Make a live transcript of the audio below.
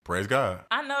Praise God.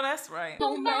 I know that's right.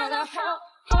 No matter how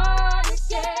hard it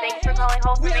gets. Thanks for calling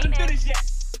Whole for Maintenance.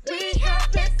 We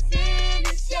haven't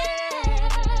finished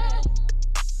yet.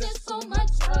 There's so much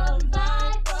of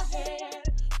life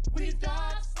ahead. We've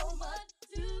got so much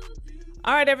to do.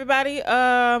 All right, everybody.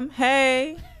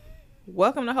 Hey,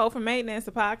 welcome to Hold for Maintenance,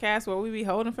 the podcast where we be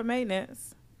holding for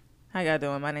maintenance. How y'all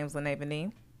doing? My name's Lene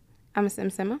Benin. I'm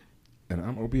Simma. And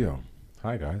I'm OBO.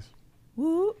 Hi, guys.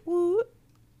 Woo woo.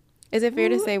 Is it fair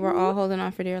to say we're all holding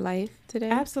on for dear life today?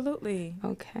 Absolutely.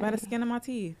 Okay. By the skin of my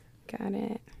teeth. Got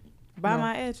it. By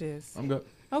my edges. I'm good.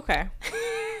 Okay.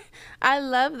 I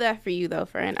love that for you, though,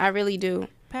 friend. I really do.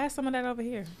 Pass some of that over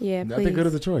here. Yeah, please. I think good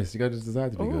is a choice. You got to just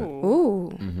decide to be good.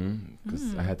 Ooh.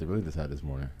 Because I had to really decide this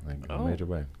morning, like in a major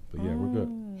way. But yeah, we're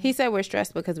good. He said we're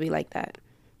stressed because we like that.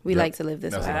 We like to live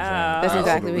this That's way. what I'm saying. That's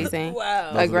exactly what Absolutely. he's saying. Wow.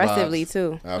 Those are the Aggressively, vibes.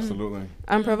 too. Absolutely.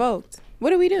 Unprovoked.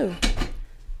 What do we do?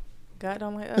 God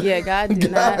don't like us. Yeah, God do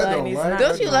not God like don't these. like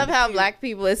Don't us. you love how black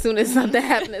people, as soon as something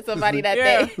happened to somebody that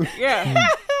Yeah. day? Yeah.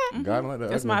 God like that.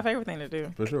 That's ugly. my favorite thing to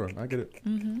do. For sure. I get it.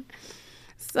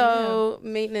 So,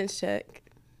 maintenance check.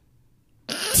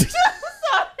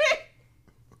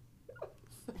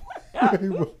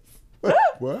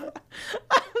 What?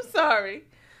 I'm sorry.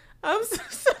 I'm so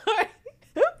sorry.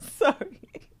 I'm sorry.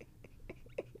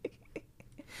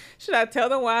 Should I tell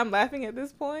them why I'm laughing at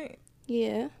this point?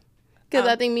 Yeah. Because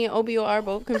I think me and OBO are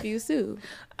both confused, too.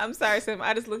 I'm sorry, Sim.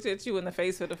 I just looked at you in the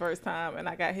face for the first time, and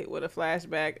I got hit with a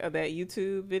flashback of that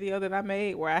YouTube video that I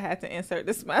made where I had to insert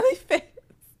the smiley face.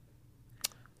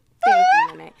 Thank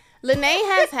you, Lene. Lene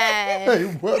has had... Hey,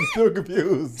 what? I'm still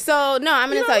confused. So, no, I'm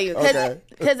going to tell you. Okay.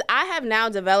 Because I have now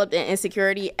developed an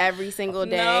insecurity every single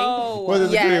day. No. What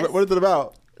is, Yes. what is it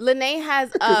about? Lene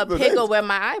has a Lene- pickle with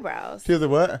my eyebrows. Here's a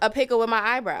what? A pickle with my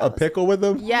eyebrows. A pickle with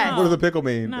them? Yes. What does a pickle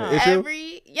mean? No. An issue?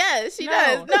 Yes, she No.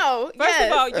 does. No, First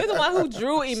yes. of all, you're the one who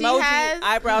drew emoji has-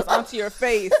 eyebrows onto your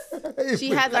face. She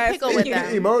has a Last pickle thing with you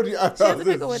them. Emoji. I has a thought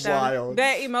pickle this with them. wild.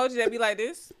 That emoji that be like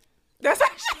this. That's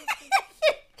actually...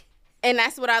 And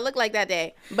that's what I look like that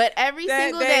day. But every That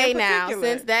single day day in now, particular.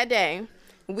 since that day,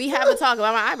 we have a talk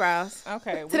about my eyebrows.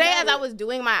 Okay. we Today, got as I it. was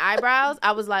doing my eyebrows,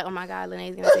 I was like, oh my God,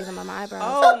 Lene's going to say something about my eyebrows.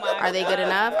 Oh my Are they good God.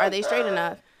 enough? Are they straight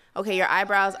enough? Okay, your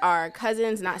eyebrows are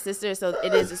cousins, not sisters, so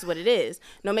it is just what it is.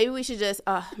 No, maybe we should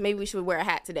wear a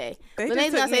hat today. They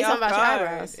Lene's just going took to say me something off about your guard.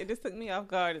 eyebrows. It just took me off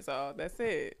guard is all. That's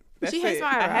it. That's She hates it. my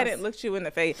I eyebrows. hadn't looked you in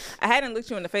the face. I hadn't looked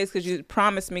you in the face because you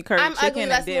promised me curry I'm chicken ugly, and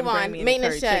let's didn't move bring on. me any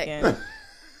Maintenance curry check. chicken.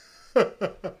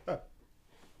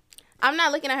 I'm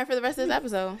not looking at her for the rest of this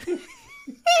episode.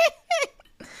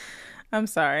 I'm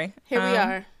sorry. Here we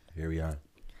are. Here we are.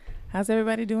 How's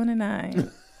everybody doing tonight?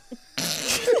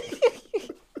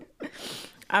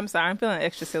 I'm sorry. I'm feeling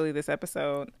extra silly this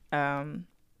episode. That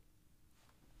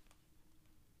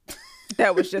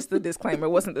was just the disclaimer. It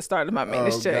wasn't the start of my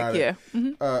maintenance check. got it. Yeah.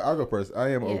 Mhm. I'll go first.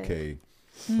 I am Yeah. okay.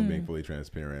 For being fully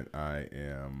transparent, I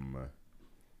am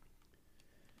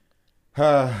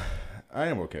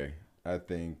okay. I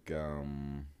think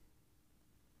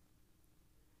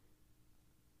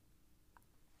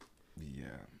yeah.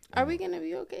 Are we going to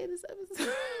be okay this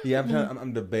episode? Yeah,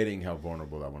 I'm debating how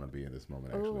vulnerable I want to be in this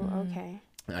moment, actually. Ooh, okay.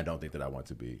 And I don't think that I want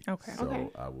to be. Okay. So Okay.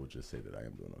 I will just say that I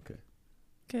am doing okay.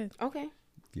 Good. Okay.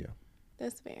 Yeah.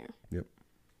 That's fair. Yep.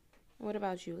 What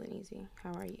about you, Lenise?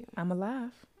 How are you? I'm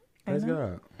alive. Praise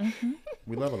Amen. God.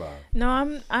 We love alive.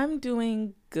 No, I'm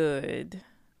doing good.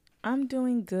 I'm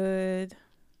doing good.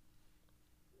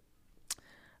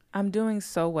 I'm doing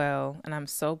so well, and I'm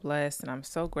so blessed, and I'm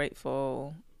so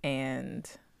grateful, and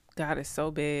God is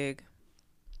so big.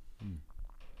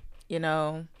 You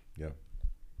know, Yeah.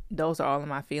 those are all of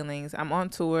my feelings. I'm on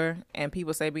tour, and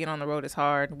people say being on the road is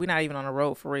hard. We're not even on the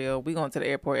road for real. We going to the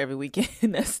airport every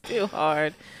weekend. That's still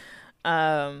hard.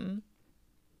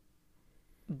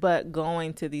 But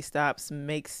going to these stops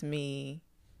makes me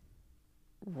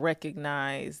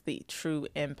recognize the true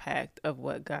impact of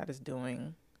what God is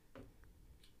doing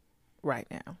right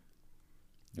now.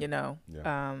 You know,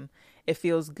 Yeah. it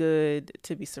feels good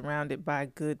to be surrounded by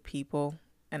good people,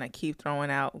 and I keep throwing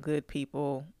out good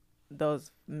people.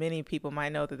 Those many people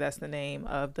might know that that's the name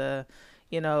of the,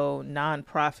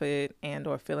 nonprofit and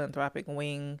or philanthropic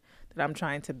wing that I'm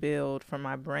trying to build for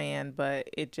my brand, but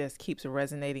it just keeps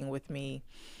resonating with me.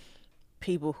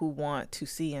 People who want to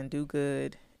see and do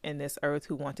good in this earth,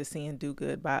 who want to see and do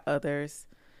good by others.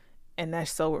 And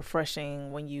that's so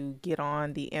refreshing when you get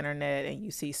on the internet and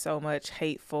you see so much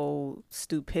hateful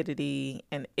stupidity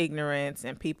and ignorance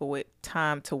and people with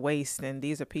time to waste. And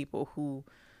these are people who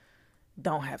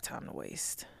don't have time to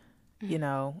waste,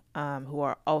 who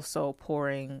are also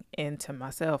pouring into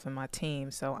myself and my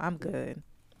team. So I'm good.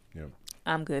 Yeah.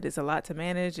 I'm good. It's a lot to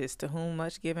manage. It's to whom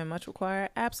much given, much required.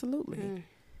 Absolutely.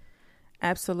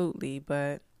 Absolutely.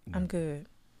 But I'm good.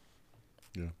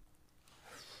 Yeah.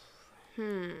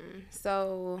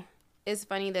 So it's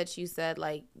funny that you said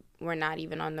like we're not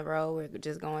even on the road. We're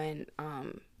just going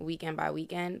weekend by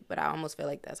weekend. But I almost feel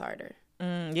like that's harder.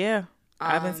 Yeah.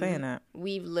 I've been saying that.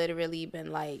 We've literally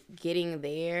been like getting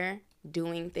there,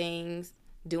 doing things,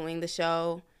 doing the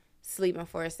show, sleeping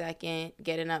for a second,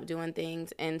 getting up, doing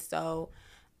things. And so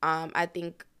I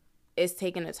think it's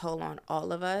taken a toll on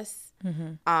all of us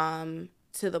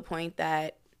to the point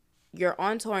that you're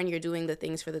on tour and you're doing the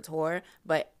things for the tour,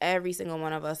 but every single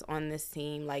one of us on this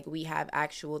team, like we have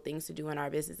actual things to do in our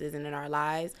businesses and in our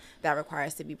lives that require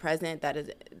us to be present.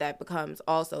 That becomes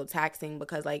also taxing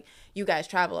because like you guys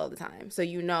travel all the time. So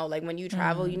you know, like when you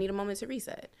travel, you need a moment to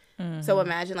reset. So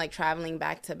imagine like traveling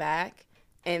back to back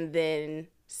and then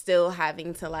still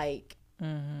having to like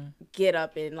get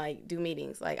up and like do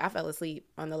meetings. Like I fell asleep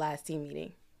on the last team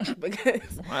meeting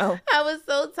because Wow. I was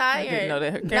so tired. I didn't know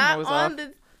that her camera Not was on off.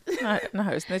 the Not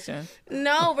her snitching.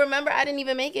 No, remember I didn't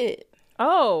even make it.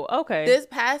 Oh, okay. This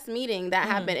past meeting that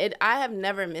happened, I have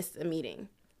never missed a meeting.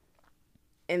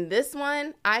 In this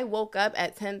one, I woke up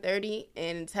at 10:30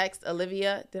 and text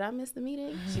Olivia, "Did I miss the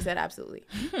meeting?" She said, "Absolutely.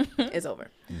 It's over."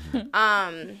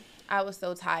 I was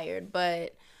so tired,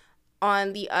 but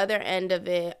on the other end of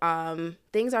it,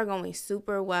 things are going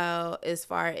super well as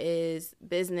far as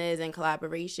business and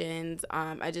collaborations.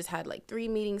 I just had like 3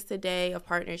 meetings today of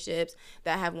partnerships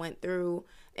that have went through.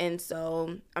 And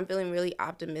so I'm feeling really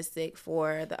optimistic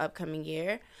for the upcoming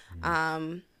year.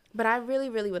 But I really,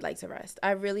 really would like to rest.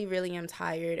 I really, really am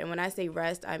tired. And when I say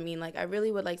rest, I mean like I really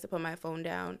would like to put my phone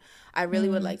down. I really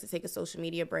would like to take a social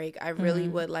media break. I really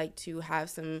would like to have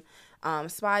some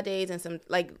spa days and some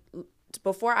like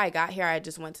before I got here, I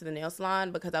just went to the nail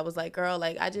salon because I was like, girl,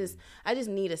 like I just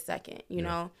need a second, you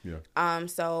know? Yeah.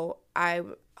 So I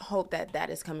hope that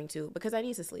is coming too because I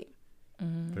need to sleep.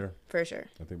 Fair. For sure.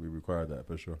 I think we require that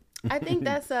for sure. I think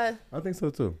that's I think so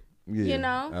too. Yeah. You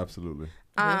know? Absolutely.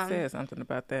 They said something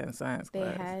about that in science they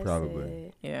class. had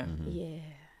Probably. Yeah. Yeah.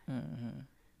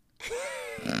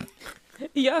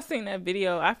 Y'all seen that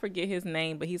video? I forget his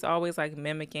name, but he's always like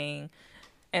mimicking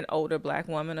an older black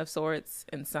woman of sorts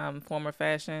in some form or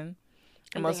fashion.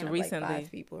 I'm Most thinking of, recently, like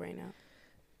 5 people right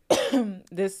now.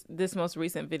 this most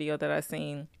recent video that I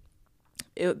seen,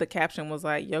 the caption was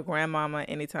like, "Your grandmama,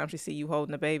 anytime she see you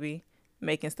holding a baby,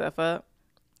 making stuff up,"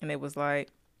 and it was like,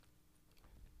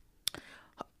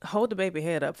 "Hold the baby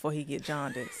head up before he get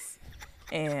jaundice,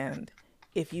 and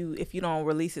if you don't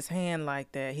release his hand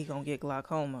like that, he gonna get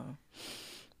glaucoma."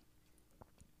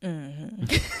 Do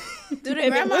the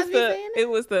And grandmas be saying that? it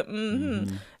was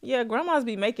the yeah, grandmas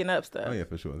be making up stuff. Oh yeah,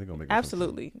 for sure. They're gonna make it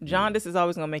Absolutely. Jaundice is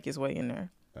always gonna make its way in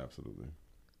there. Absolutely.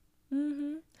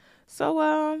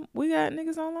 So we got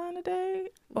niggas online today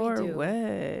or do.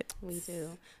 what? We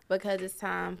do. Because it's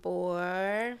time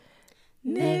for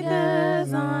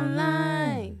Niggas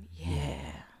Online. Yeah.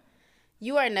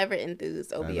 You are never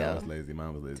enthused, I know, I was OBO, lazy.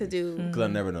 Mine was lazy. to do. Because I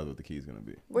never know what the key's gonna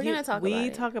be. We're going to talk we about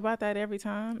it. talk about that every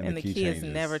time, And and the the key key has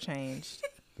changes. never changed.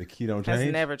 The key don't Has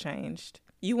change. never changed.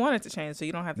 You want it to change, so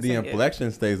you don't have to The say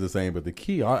inflection stays the same, but the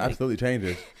key absolutely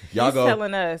changes. it. Y'all He's go.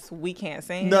 telling us we can't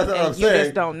sing, No, that's what and I'm you saying.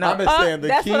 just don't know. I've been saying the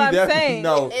that's key what I'm definitely saying.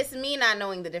 no. It's me not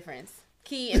knowing the difference.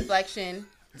 Key, inflection,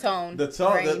 tone, The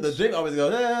tone, range. the jingle always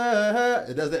goes. "Ah."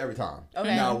 It does it every time.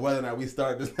 Okay. Now whether or not we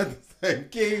start this at the same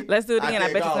key, Let's do it again. I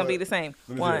can't bet it's call gonna be it. the same. Let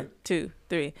me see 1, it. 2,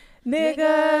 3.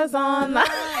 Niggas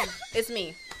online. It's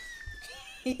me.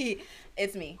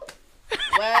 It's me.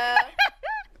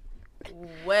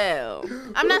 Well,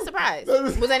 I'm not surprised.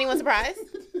 Was anyone surprised?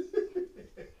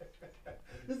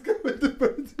 It's going to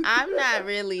burn. I'm not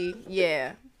really.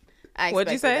 Yeah. I What'd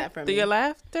you expected say? that from Through you. your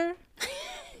laughter?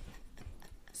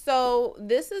 So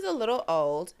this is a little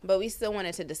old, but we still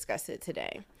wanted to discuss it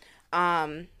today.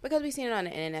 Because we've seen it on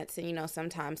the internet, and you know,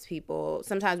 sometimes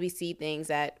we see things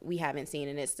that we haven't seen,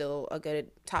 and it's still a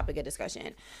good topic of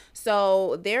discussion.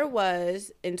 So there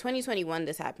was in 2021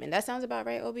 this happened. That sounds about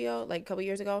right, OBO, like a couple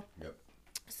years ago. Yep.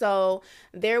 So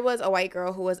there was a white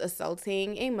girl who was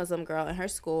assaulting a Muslim girl in her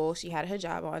school. She had a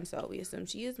hijab on, so we assume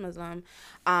she is Muslim.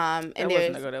 And That wasn't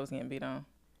there's a girl that was getting beat on.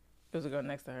 It was a girl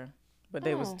next to her, but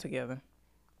they was Oh. together.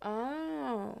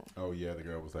 oh. Oh yeah, the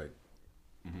girl was like,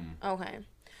 Okay.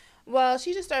 Well,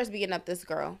 she just starts beating up this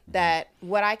girl that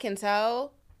what I can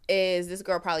tell is this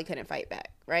girl probably couldn't fight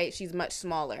back, right? She's much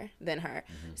smaller than her.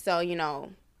 So, you know,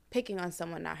 picking on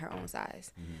someone not her own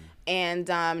size. And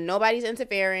nobody's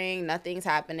interfering, nothing's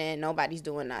happening, nobody's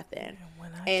doing nothing.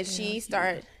 And she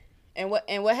started and what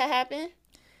had happened?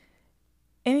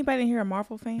 Anybody in here a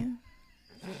Marvel fan?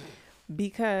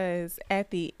 Because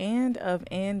at the end of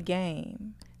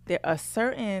Endgame, there a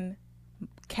certain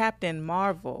Captain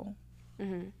Marvel.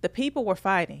 The people were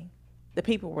fighting. The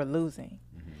people were losing.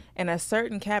 And a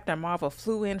certain Captain Marvel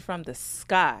flew in from the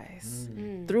skies,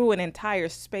 threw an entire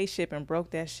spaceship and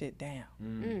broke that shit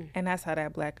down. And that's how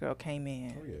that black girl came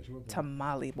in to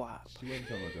mollywop She wasn't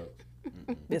talking about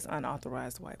that. this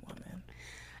unauthorized white woman.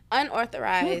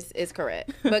 Unauthorized is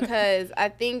correct, because I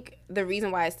think the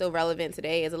reason why it's still relevant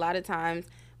today is a lot of times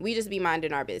we just be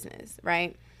minding our business,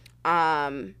 right?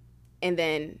 And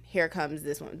then here comes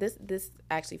this one. This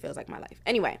actually feels like my life.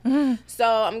 Anyway, so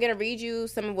I'm going to read you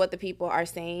some of what the people are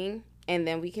saying, and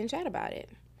then we can chat about it.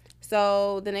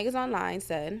 So the niggas online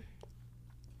said,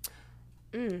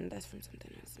 that's from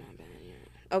something that's not bad.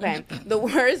 Yeah. Okay, the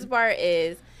worst part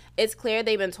is, it's clear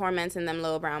they've been tormenting them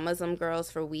little brown Muslim girls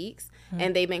for weeks,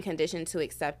 and they've been conditioned to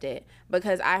accept it,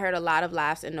 because I heard a lot of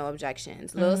laughs and no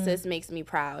objections. Little sis makes me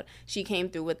proud. She came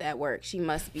through with that work. She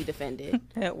must be defended.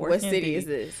 That work, What city is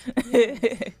indeed.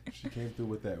 this? She came through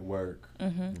with that work.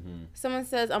 Someone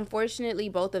says, unfortunately,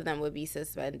 both of them would be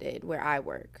suspended where I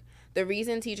work. The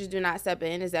reason teachers do not step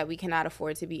in is that we cannot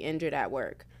afford to be injured at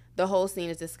work. The whole scene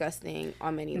is disgusting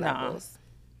on many levels.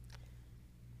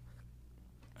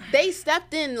 They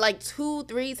stepped in like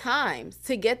 2-3 times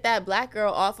to get that black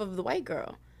girl off of the white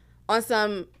girl on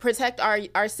some protect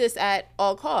our sis at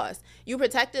all costs. You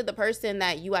protected the person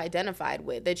that you identified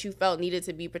with, that you felt needed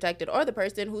to be protected, or the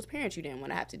person whose parents you didn't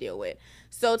want to have to deal with.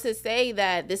 So to say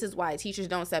that this is why teachers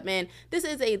don't step in, this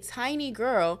is a tiny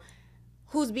girl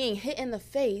who's being hit in the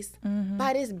face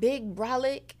by this big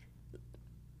brolic.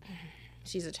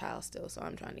 She's a child still, so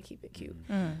I'm trying to keep it cute.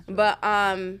 But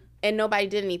and nobody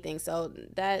did anything, so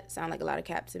that sounded like a lot of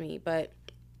cap to me. But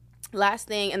last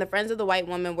thing, and the friends of the white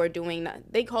woman were doing,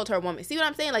 they called her a woman. See what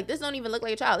I'm saying? Like, this don't even look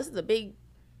like a child. This is a big,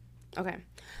 okay.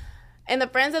 And the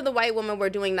friends of the white woman were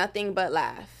doing nothing but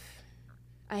laugh.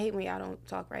 I hate when y'all don't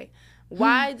talk right.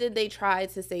 Why did they try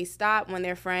to say stop when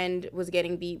their friend was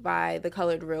getting beat by the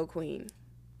colored real queen?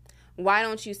 Why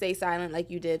don't you stay silent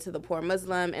like you did to the poor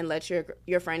Muslim and let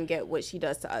your friend get what she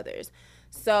does to others?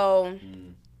 So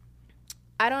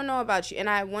I don't know about you, and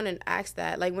I want to ask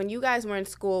that. Like, when you guys were in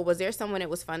school, was there someone it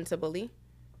was fun to bully?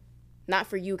 Not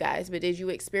for you guys, but did you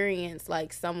experience,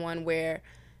 like, someone where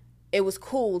it was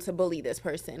cool to bully this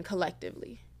person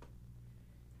collectively?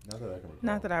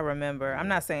 Not that I remember. I'm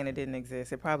not saying it didn't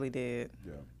exist. It probably did.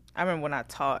 Yeah. I remember when I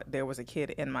taught, there was a kid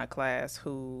in my class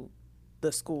who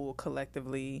the school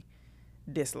collectively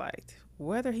disliked.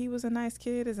 Whether he was a nice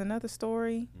kid is another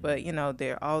story, but you know,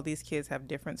 all these kids have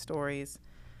different stories,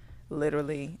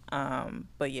 literally.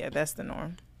 But yeah, that's the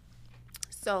norm.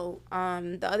 So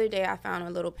the other day I found a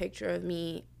little picture of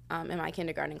me in my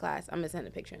kindergarten class. I'm gonna send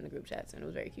a picture in the group chats, and it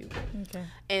was very cute. Okay.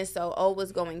 And so O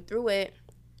was going through it,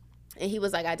 and he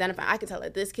was like identifying. I could tell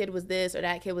that this kid was this or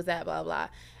that kid was that, blah blah.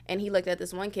 And he looked at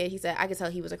this one kid. He said, I could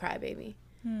tell he was a crybaby.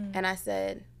 And I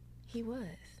said, he was.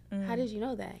 How did you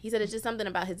know that? He said it's just something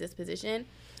about his disposition,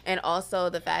 and also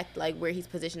the fact like where he's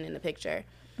positioned in the picture.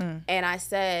 And I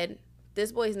said,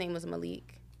 this boy's name was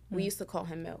Malik. We used to call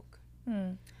him Milk.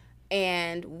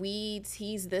 And we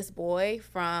teased this boy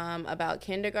from about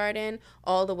kindergarten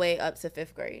all the way up to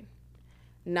 5th grade,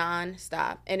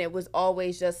 non-stop. And it was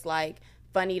always just like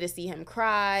funny to see him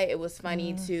cry. It was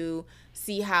funny to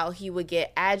see how he would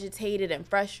get agitated and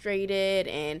frustrated,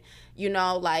 and you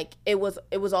know, like it was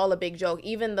all a big joke.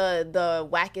 Even the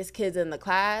wackest kids in the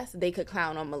class, they could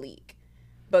clown on Malik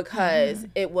because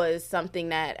it was something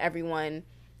that everyone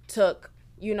took,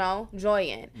 you know, joy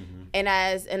in. And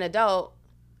as an adult,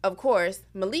 of course,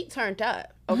 Malik turned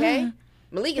up. Okay,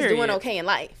 Malik is doing okay in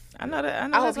life. I know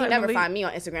that. I hope he never find me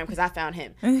on Instagram because I found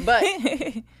him. But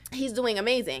he's doing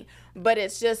amazing. But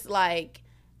it's just like,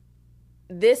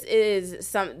 this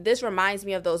reminds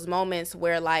me of those moments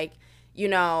where, like, you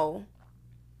know,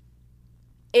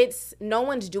 it's no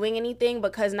one's doing anything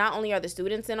because not only are the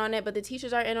students in on it, but the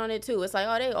teachers are in on it too. It's like,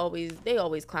 oh, they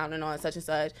always clowning on such and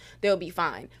such. They'll be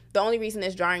fine. The only reason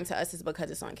it's jarring to us is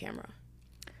because it's on camera.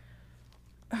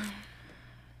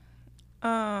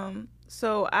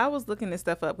 So I was looking this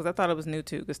stuff up because I thought it was new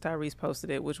too, because Tyrese posted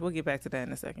it, which we'll get back to that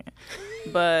in a second.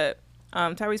 But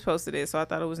Tyrese posted it, so I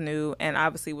thought it was new. And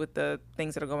obviously with the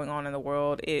things that are going on in the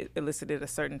world, it elicited a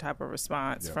certain type of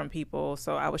response from people.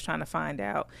 So I was trying to find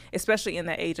out, especially in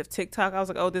the age of TikTok. I was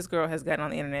like, oh, this girl has gotten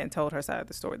on the internet and told her side of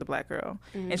the story, the black girl.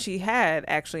 And she had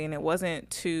actually, and it wasn't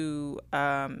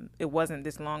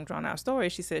this long drawn out story.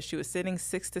 She said she was sitting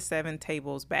 6 to 7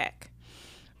 tables back.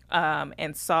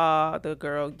 And saw the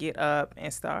girl get up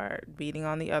and start beating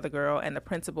on the other girl, and the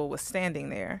principal was standing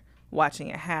there watching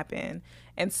it happen.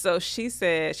 And so she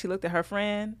said she looked at her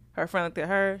friend looked at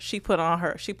her, she put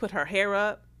her hair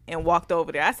up and walked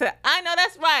over there. I said, I know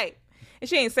that's right. And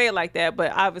she didn't say it like that,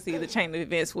 but obviously the chain of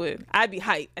events I'd be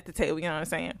hyped at the table, you know what I'm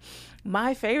saying?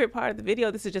 My favorite part of the video,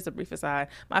 this is just a brief aside,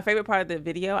 my favorite part of the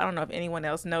video, I don't know if anyone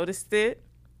else noticed it,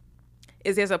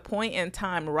 is there's a point in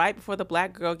time right before the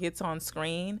black girl gets on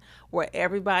screen where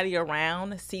everybody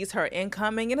around sees her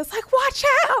incoming and it's like, watch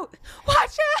out!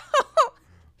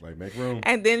 Like, make room.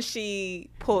 And then she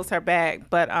pulls her back,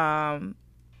 but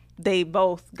they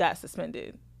both got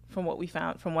suspended from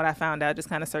what I found out, just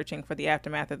kind of searching for the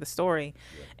aftermath of the story.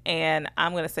 Yeah. And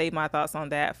I'm going to save my thoughts on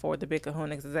that for the Big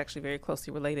Kahuna because it's actually very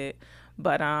closely related.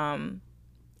 But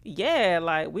yeah,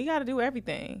 like, we got to do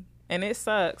everything. And it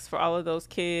sucks for all of those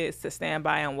kids to stand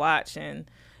by and watch. And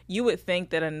you would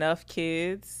think that enough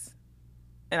kids,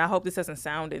 and I hope this doesn't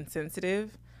sound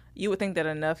insensitive, you would think that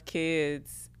enough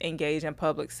kids engage in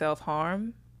public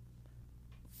self-harm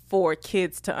for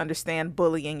kids to understand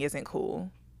bullying isn't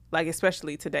cool. Like,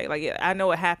 especially today. Like, I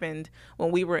know it happened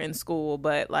when we were in school,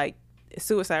 but, like,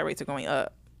 suicide rates are going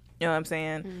up. You know what I'm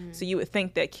saying? Mm-hmm. So you would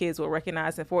think that kids will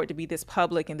recognize, and for it to be this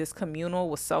public and this communal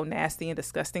was so nasty and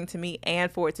disgusting to me, and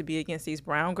for it to be against these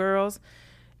brown girls,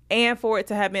 and for it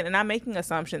to have been, and I'm making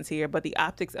assumptions here, but the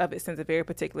optics of it sends a very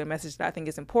particular message that I think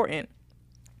is important.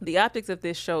 The optics of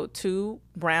this showed two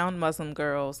brown Muslim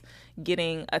girls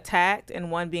getting attacked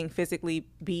and one being physically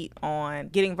beat on,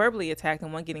 getting verbally attacked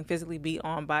and one getting physically beat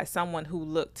on by someone who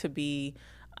looked to be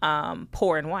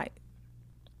poor and white.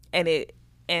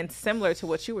 And similar to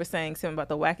what you were saying, Sim, about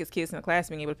the wackest kids in the class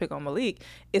being able to pick on Malik,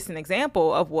 it's an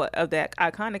example of that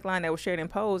iconic line that was shared in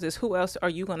Pose is, who else are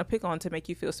you going to pick on to make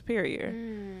you feel superior?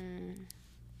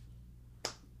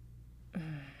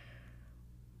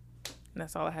 And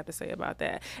that's all I have to say about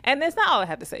that. And that's not all I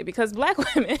have to say, because black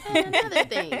women... Another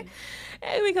thing.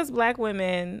 Because black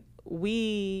women,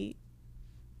 we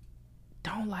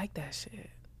don't like that shit.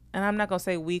 And I'm not going to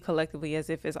say we collectively as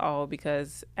if it's all,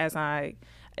 because if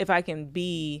I can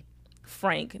be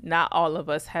frank, not all of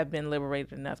us have been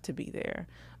liberated enough to be there.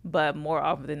 But more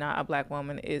often than not, a black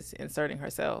woman is inserting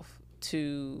herself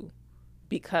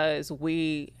because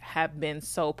we have been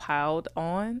so dogpiled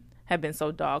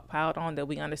on that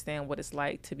we understand what it's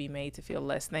like to be made to feel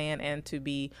less than, and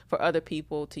for other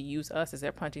people to use us as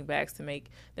their punching bags to make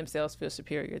themselves feel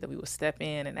superior, that we will step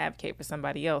in and advocate for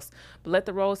somebody else. But let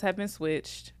the roles have been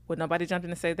switched. Would nobody jump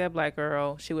in to save that black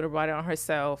girl? She would have brought it on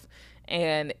herself.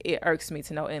 And it irks me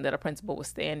to no end that a principal was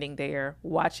standing there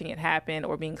watching it happen,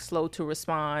 or being slow to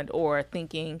respond, or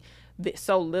thinking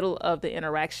so little of the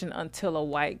interaction until a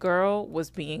white girl was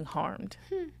being harmed.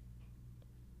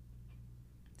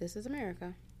 This is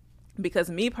America. Because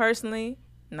me personally,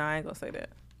 I ain't gonna say that.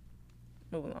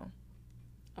 Move along.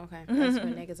 Okay, that's for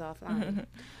niggas offline.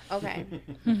 Okay.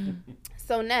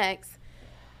 So next,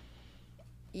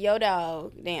 Yo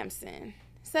Dog Damson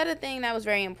said a thing that was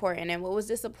very important, and what was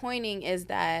disappointing is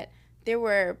that there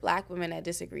were black women that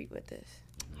disagreed with this.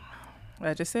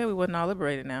 I just said we wasn't all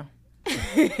liberated now. I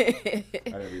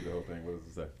didn't read the whole thing. What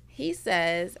does it say? He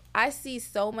says, I see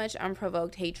so much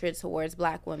unprovoked hatred towards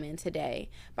black women today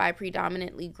by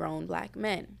predominantly grown black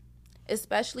men,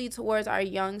 especially towards our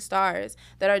young stars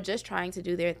that are just trying to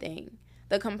do their thing.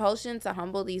 The compulsion to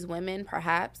humble these women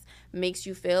perhaps makes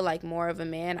you feel like more of a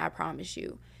man. I promise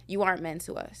you, you aren't meant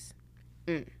to us.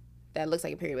 That looks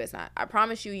like a period, but it's not. I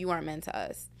promise you, you aren't meant to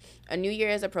us. A new year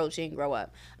is approaching. Grow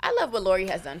up. I love what Lori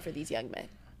has done for these young men,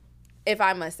 if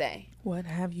I must say. What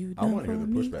have you done? I want to hear the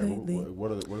pushback.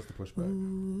 What is the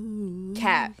pushback?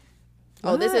 Cap.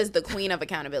 Oh, this is the queen of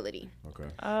accountability. Okay.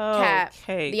 Cap.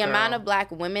 Okay, the amount of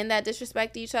black women that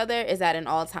disrespect each other is at an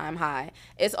all-time high.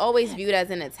 It's always viewed as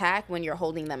an attack when you're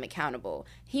holding them accountable.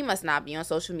 He must not be on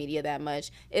social media that much.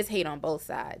 It's hate on both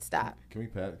sides. Stop. Can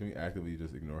we actively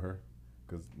just ignore her?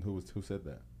 Because who said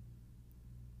that?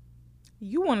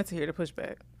 You wanted to hear the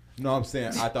pushback. No, I'm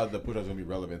saying I thought the pushback was gonna be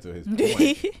relevant to his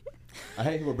point. I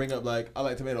hate people bring up like, I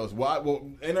like tomatoes. Why? Well,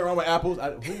 ain't it wrong with apples?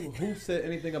 Who said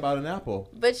anything about an apple?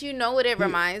 But you know what it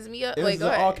reminds me of? Wait, go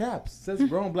ahead. All caps. It says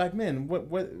grown black men.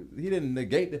 What? He didn't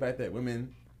negate the fact that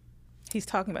women. He's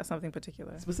talking about something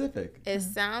particular. Specific. It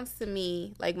sounds to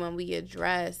me like when we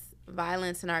address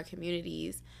violence in our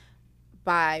communities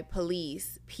by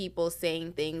police, people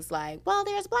saying things like, well,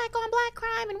 there's black on black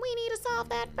crime and we need to solve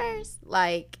that first.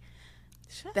 Like,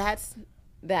 that's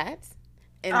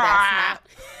not.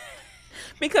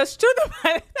 Because truth of the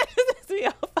matter, that just pisses me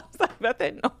off. I'm sorry about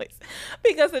that noise.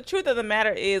 Because the truth of the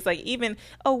matter is, like, even,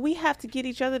 we have to get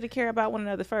each other to care about one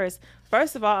another first.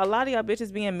 First of all, a lot of y'all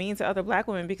bitches being mean to other black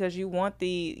women because you want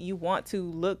to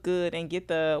look good and get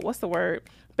the, what's the word?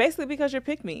 Basically because you're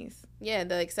pick-me's. Yeah,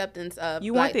 the acceptance of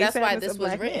You want the that's why acceptance this of was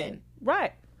black written. men.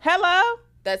 Right. Hello?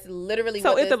 That's literally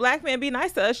So what if the black man be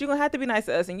nice to us, you're going to have to be nice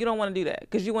to us, and you don't want to do that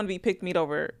because you want to be pick-me'd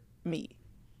over me.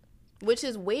 which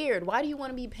is weird. Why do you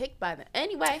want to be picked by them?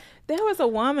 Anyway. There was a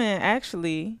woman,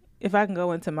 actually, if I can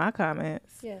go into my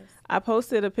comments. Yes. I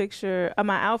posted a picture of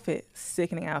my outfit,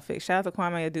 sickening outfit. Shout out to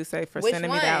Kwame Aduse for Which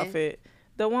sending me the one? outfit.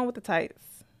 The one with the tights.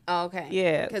 Oh, okay.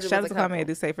 Yeah. 'Cause it Shout out was to a Kwame couple.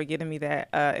 Aduse for getting me that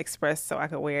express so I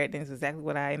could wear it. And it's exactly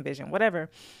what I envisioned. Whatever.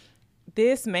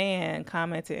 This man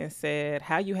commented and said,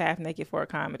 "How you half naked for a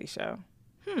comedy show?"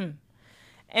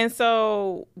 And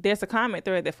so there's a comment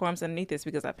thread that forms underneath this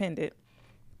because I pinned it.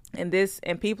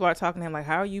 And people are talking to him like,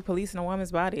 how are you policing a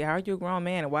woman's body? How are you a grown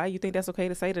man? And why do you think that's okay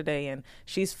to say today? And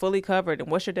she's fully covered. And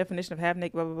what's your definition of half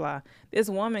naked? Blah, blah, blah. This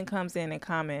woman comes in and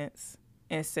comments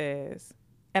and says,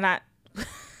 and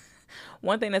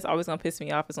one thing that's always going to piss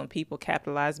me off is when people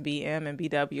capitalize BM and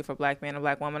BW for black man and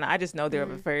black woman. I just know they're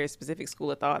of a very specific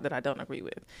school of thought that I don't agree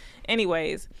with.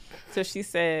 Anyways, so she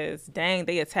says, dang,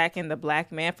 they attacking the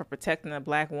black man for protecting the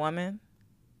black woman.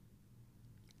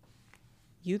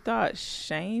 You thought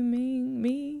shaming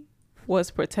me was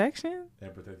protection?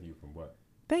 And protecting you from what?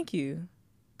 Thank you.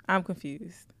 I'm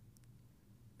confused.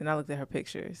 And I looked at her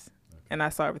pictures and I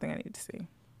saw everything I needed to see.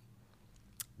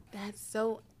 That's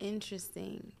so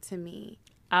interesting to me.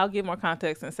 I'll give more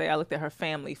context and say I looked at her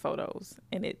family photos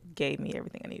and it gave me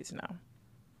everything I needed to know.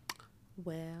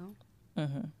 Well,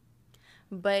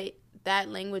 but that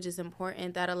language is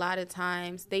important, that a lot of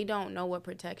times they don't know what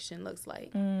protection looks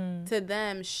like. To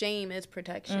them, shame is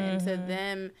protection. To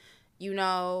them,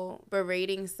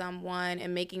 berating someone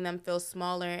and making them feel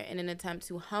smaller in an attempt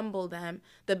to humble them,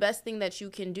 the best thing that you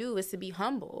can do is to be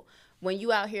humble. When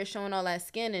you out here showing all that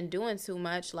skin and doing too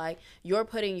much, like, you're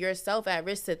putting yourself at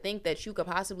risk to think that you could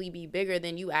possibly be bigger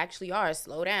than you actually are.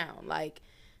 Slow down. Like,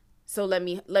 so let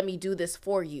me do this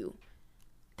for you.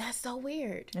 That's so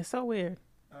weird. It's so weird.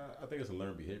 I think it's a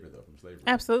learned behavior though from slavery.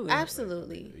 Absolutely.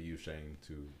 Absolutely. They use shame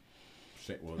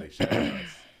they shame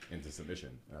us into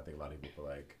submission, and I think a lot of people feel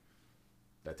like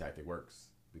that tactic works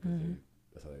because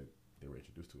that's how they were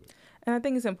introduced to it. And I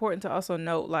think it's important to also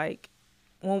note, like,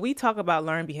 when we talk about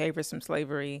learned behaviors from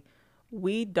slavery,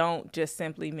 we don't just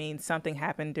simply mean something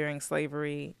happened during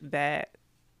slavery that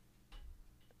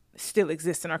still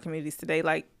exists in our communities today.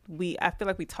 Like, I feel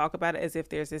like we talk about it as if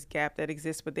there's this gap that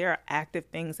exists, but there are active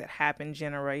things that happen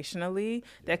generationally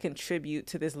that contribute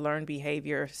to this learned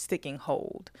behavior sticking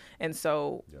hold. And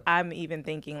so I'm even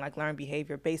thinking like learned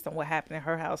behavior based on what happened in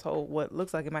her household, what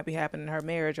looks like it might be happening in her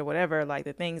marriage or whatever, like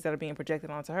the things that are being projected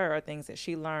onto her are things that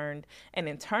she learned and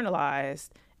internalized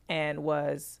and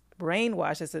was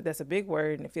brainwashed. That's a big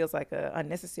word, and it feels like an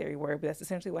unnecessary word, but that's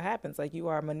essentially what happens. Like, you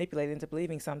are manipulated into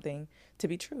believing something to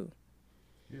be true.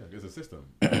 Yeah, there's a system.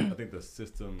 I think the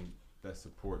system that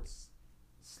supports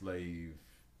slavery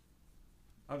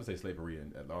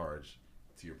at large,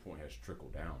 to your point, has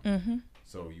trickled down.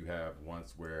 So you have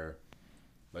once where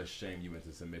let's shame you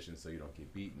into submission so you don't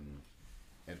get beaten,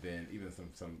 and then even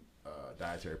some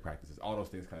dietary practices, all those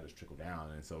things kind of just trickle down.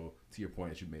 And so, to your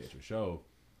point that you made at your show,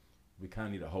 we kind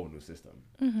of need a whole new system.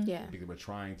 Yeah. Because we're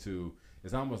trying to,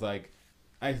 it's almost like,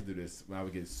 I used to do this when I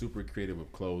would get super creative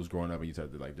with clothes growing up, and you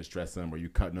start to like distress them or you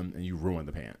cutting them and you ruin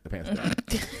the pants. The pants are done.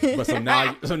 But so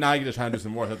now you're just trying to do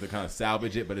some more stuff to kind of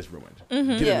salvage it, but it's ruined.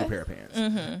 Get a new pair of pants.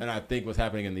 And I think what's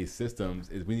happening in these systems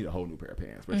is we need a whole new pair of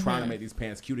pants. We're trying to make these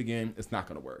pants cute again. It's not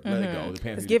going to work. Let it go. The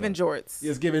pants It's giving jorts.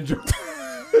 It's giving jorts.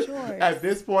 At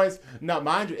this point, now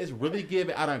mind you, it's really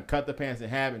giving. I done cut the pants in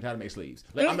half and try to make sleeves.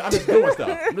 Like, I'm just doing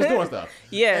stuff.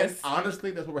 Yes. And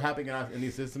honestly, that's what we're happening in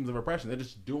these systems of oppression. They're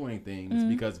just doing things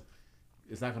because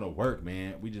it's not going to work,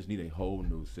 man. We just need a whole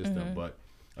new system. But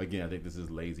again, I think this is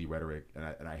lazy rhetoric,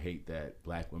 and I hate that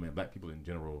black women, black people in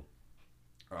general,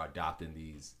 are adopting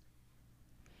these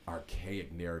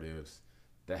archaic narratives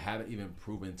that haven't even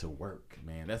proven to work,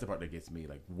 man. That's the part that gets me.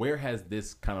 Like, where has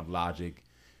this kind of logic?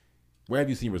 Where have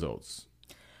you seen results?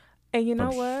 And you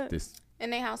know what? In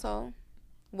their household.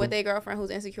 With their girlfriend who's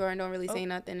insecure and don't really say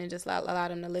nothing and just allow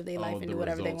them to live their life and do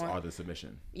whatever they want. Are the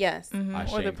submission. Yes.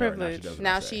 Or the privilege.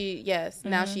 Now she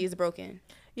is broken.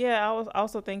 Yeah, I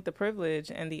also think the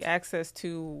privilege and the access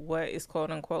to what is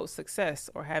quote unquote success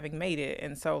or having made it.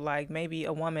 And so, like, maybe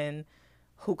a woman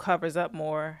who covers up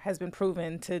more has been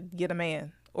proven to get a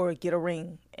man or get a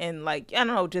ring. And, like, I don't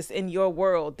know, just in your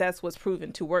world, that's what's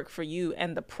proven to work for you.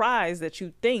 And the prize that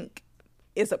you think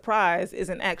is a prize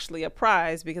isn't actually a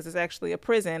prize because it's actually a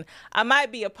prison. I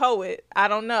might be a poet. I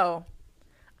don't know.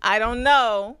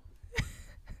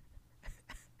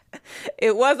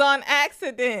 It was on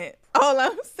accident. All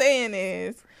I'm saying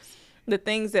is the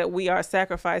things that we are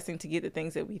sacrificing to get the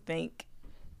things that we think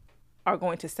are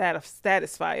going to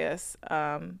satisfy us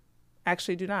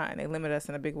actually do not, and they limit us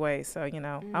in a big way. So,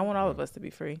 I want all of us to be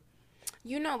free.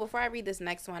 Before I read this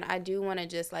next one, I do want to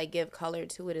just like give color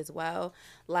to it as well.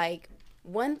 Like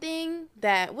one thing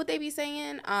that what they be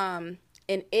saying, an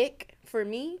ick for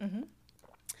me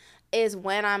is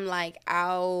when I'm like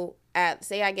out at,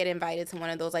 say I get invited to one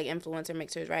of those like influencer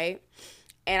mixers, right?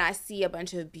 And I see a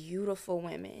bunch of beautiful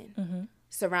women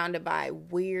surrounded by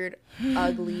weird,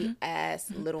 ugly ass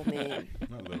little men.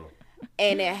 Not little.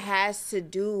 And it has to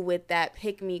do with that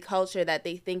pick-me culture that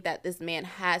they think that this man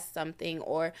has something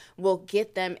or will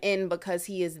get them in because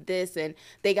he is this and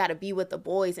they got to be with the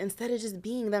boys instead of just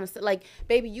being them. Like,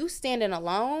 baby, you standing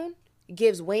alone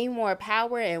gives way more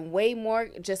power and way more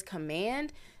just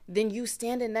command than you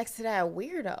standing next to that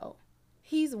weirdo.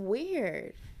 He's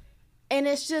weird. And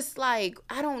it's just like,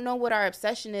 I don't know what our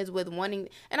obsession is with wanting,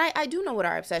 and I do know what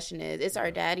our obsession is. It's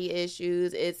our daddy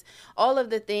issues. It's all of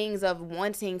the things of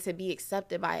wanting to be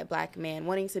accepted by a black man,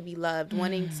 wanting to be loved,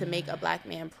 wanting to make a black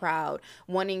man proud,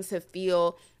 wanting to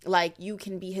feel like you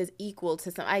can be his equal to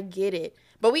some. I get it.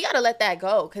 But we got to let that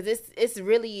go because it's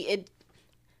really,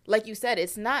 like you said,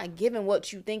 it's not giving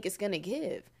what you think it's going to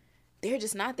give. They're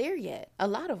just not there yet. A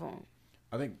lot of them.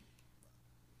 I think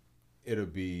it'll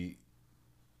be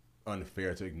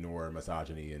unfair to ignore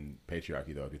misogyny and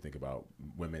patriarchy, though, if you think about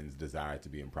women's desire to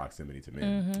be in proximity to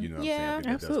men. You know what I'm saying? I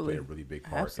think that does play a really big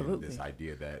part in this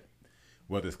idea that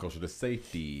whether it's closer to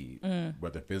safety,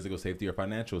 whether physical safety or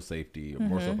financial safety, or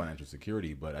more so financial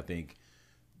security, but I think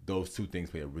those two things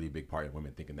play a really big part in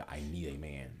women thinking that I need a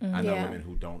man. I know women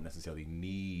who don't necessarily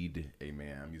need a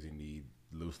man. I'm using need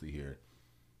loosely here.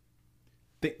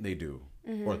 Think they do,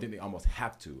 or think they almost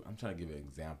have to. I'm trying to give an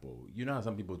example. You know how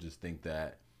some people just think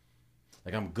that,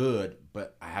 like, I'm good,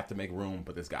 but I have to make room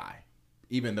for this guy.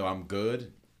 Even though I'm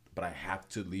good, but I have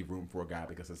to leave room for a guy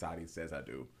because society says I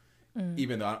do.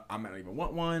 Even though I might not even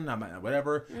want one, I might not,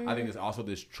 whatever. I think there's also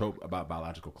this trope about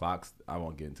biological clocks. I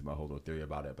won't get into my whole little theory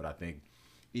about it, but I think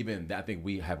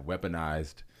we have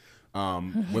weaponized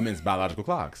women's biological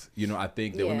clocks. I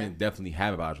think that women definitely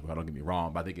have a biological clock, don't get me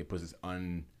wrong, but I think it puts this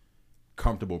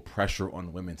uncomfortable pressure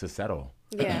on women to settle.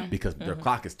 Because their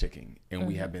clock is ticking, and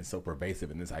we have been so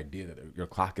pervasive in this idea that your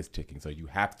clock is ticking, so you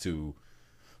have to.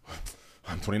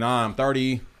 I'm 29, I'm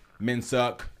 30, men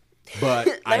suck, but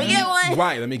let me get one.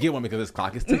 Right, let me get one because this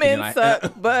clock is ticking. Men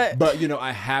suck, but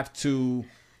I have to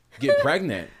get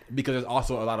pregnant because there's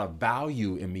also a lot of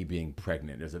value in me being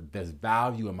pregnant. There's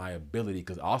value in my ability,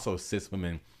 because also cis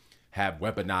women have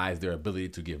weaponized their ability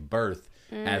to give birth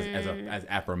as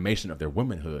affirmation of their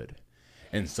womanhood.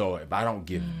 And so if I don't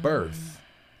give birth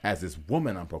as this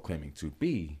woman I'm proclaiming to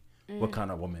be, what kind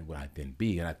of woman would I then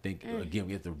be? And I think, again,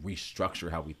 we have to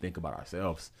restructure how we think about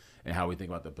ourselves and how we think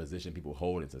about the position people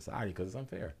hold in society, because it's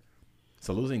unfair. It's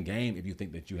a losing game if you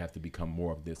think that you have to become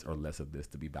more of this or less of this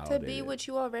to be validated. To be what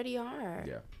you already are.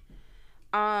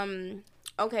 Yeah.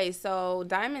 Okay, so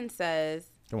Diamond says,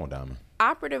 Come on, Diamond.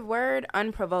 Operative word,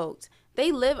 unprovoked.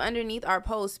 They live underneath our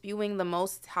posts spewing the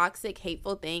most toxic,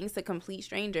 hateful things to complete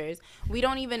strangers. We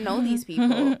don't even know these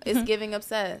people. It's giving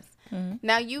obsessed.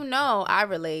 Now, I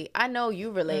relate. I know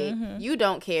you relate. You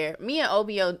don't care. Me and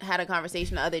OBO had a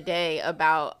conversation the other day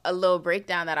about a little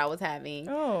breakdown that I was having.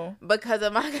 Because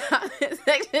of my comment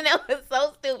section. It was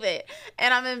so stupid.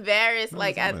 And I'm embarrassed. No,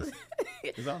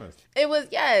 it's honest. It was,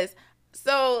 yes.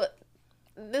 So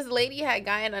this lady had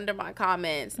gotten under my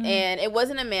comments, and it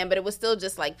wasn't a man, but it was still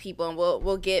just like people, and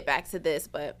we'll get back to this,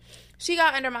 but she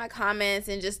got under my comments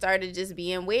and just started just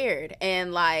being weird,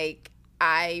 and like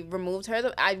I removed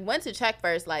her. I went to check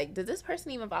first, like, does this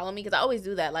person even follow me? Because I always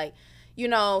do that, like,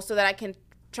 so that I can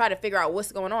try to figure out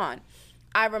what's going on.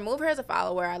 I removed her as a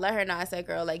follower. I let her know. I said,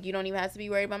 girl, like, you don't even have to be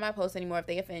worried about my posts anymore if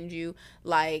they offend you.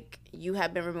 Like, you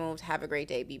have been removed. Have a great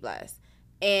day. Be blessed.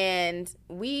 And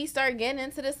we start getting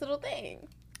into this little thing.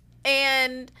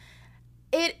 And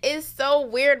it is so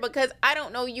weird because I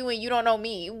don't know you and you don't know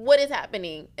me. What is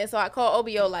happening? And so I call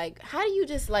OBO, like, how do you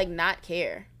just, like, not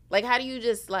care? Like, how do you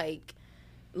just, like,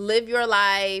 live your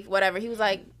life, whatever? He was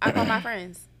like, I call my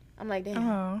friends. I'm like,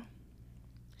 damn.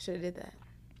 Should have did that.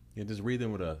 Yeah, just read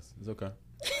them with us. It's okay.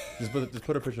 Just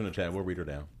put a picture in the chat. We'll read her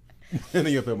down. And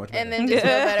then you'll feel much better. And then just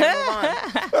feel better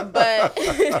and move on. But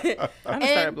I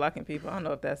just started blocking people. I don't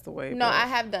know if that's the way. No, I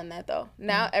have done that though.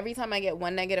 Now every time I get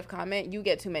one negative comment, you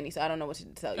get too many, so I don't know what to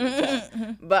tell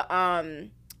you. But I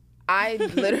I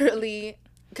literally,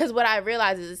 because what I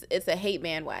realize is it's a hate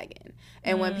bandwagon.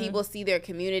 And when people see their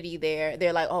community there,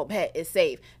 they're like, oh, bet, it's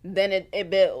safe. Then it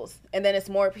builds. And then it's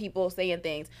more people saying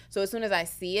things. So as soon as I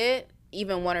see it,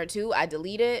 even one or two, I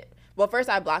delete it. Well, first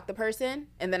I block the person,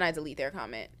 and then I delete their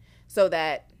comment so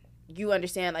that you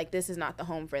understand, like, this is not the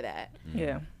home for that.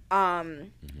 Yeah.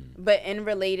 But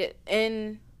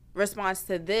in response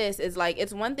to this is like,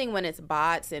 it's one thing when it's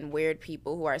bots and weird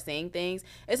people who are saying things.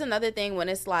 It's another thing when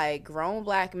it's like grown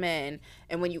black men,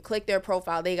 and when you click their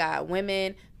profile, they got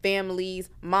women, families,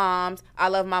 moms. I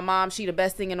love my mom. She the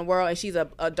best thing in the world, and she's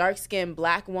a dark-skinned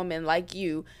black woman like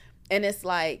you. And it's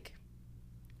like,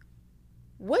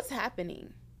 what's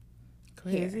happening?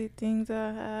 Crazy things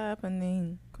are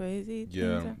happening. Crazy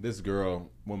things are... This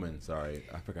woman, sorry,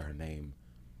 I forgot her name.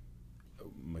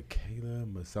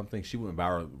 Michaela something. She went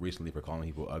viral recently for calling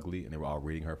people ugly, and they were all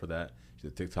reading her for that.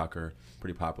 She's a TikToker,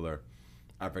 pretty popular.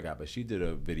 I forgot, but she did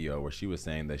a video where she was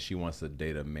saying that she wants to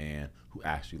date a man who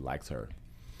actually likes her.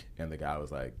 And the guy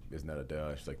was like, isn't that a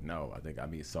duh? She's like, no, I think I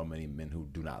meet so many men who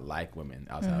do not like women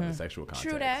outside of the sexual context.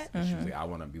 True that. And she was like, I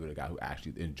want to be with a guy who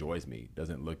actually enjoys me,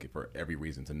 doesn't look for every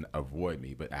reason to avoid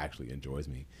me, but actually enjoys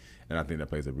me. And I think that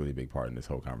plays a really big part in this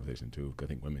whole conversation too, because I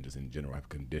think women just in general have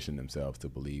conditioned themselves to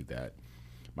believe that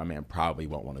my man probably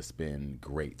won't want to spend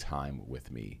great time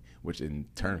with me, which in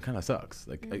turn kind of sucks.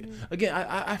 Like, again,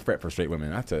 I fret for straight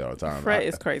women. I tell you all the time. Fret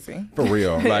is crazy. For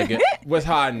real. Like, what's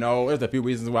how I know? There's a few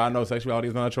reasons why I know sexuality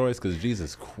is not a choice, because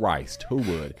Jesus Christ, who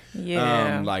would?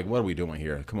 Yeah. Like, what are we doing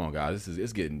here? Come on, guys.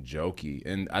 It's getting jokey.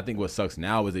 And I think what sucks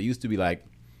now is it used to be like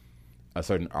a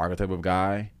certain archetype of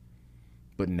guy.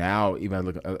 But now,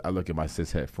 even I look at my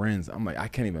cishet friends, I'm like, I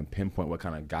can't even pinpoint what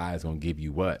kind of guy is going to give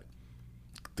you what.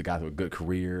 The guys with good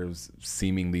careers,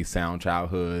 seemingly sound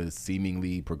childhoods,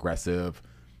 seemingly progressive,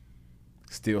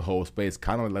 still hold space,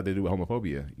 kind of like they do with homophobia.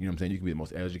 You know what I'm saying? You can be the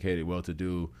most educated,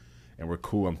 well-to-do, and we're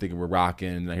cool. I'm thinking we're rocking,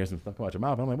 and I hear some stuff come out your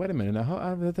mouth. I'm like, wait a minute, now,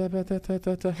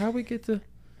 how we get to...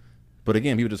 But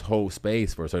again, people just hold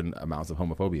space for certain amounts of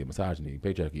homophobia, misogyny,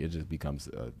 patriarchy. It just becomes,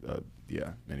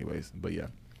 anyways. But yeah,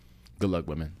 good luck,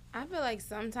 women. I feel like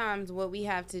sometimes what we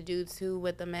have to do too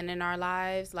with the men in our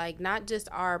lives, like not just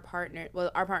our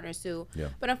partners too,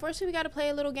 but unfortunately we got to play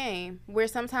a little game where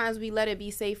sometimes we let it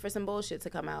be safe for some bullshit to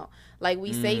come out. Like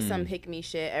we say some pick me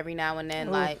shit every now and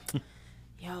then, like,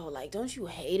 yo, like, don't you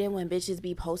hate it when bitches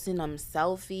be posting them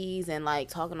selfies and like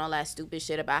talking all that stupid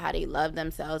shit about how they love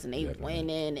themselves and they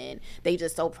winning and they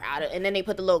just so proud of, and then they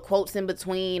put the little quotes in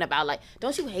between about like,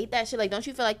 don't you hate that shit? Like, don't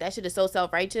you feel like that shit is so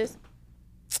self-righteous?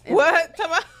 What?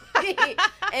 Come on.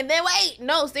 And then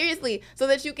no, seriously, so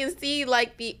that you can see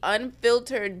like the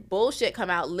unfiltered bullshit come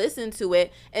out, listen to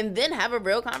it, and then have a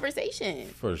real conversation.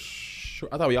 For sure.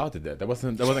 I thought we all did that. That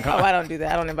wasn't Oh, I don't do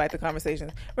that. I don't invite the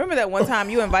conversations. Remember that one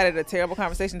time you invited a terrible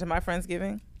conversation to my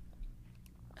Friendsgiving?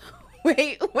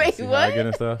 Wait, See what? how I get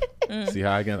and stuff? See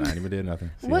how I get? I ain't even did nothing.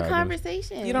 See What how I get?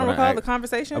 conversation? You don't recall the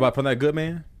conversation? About from that good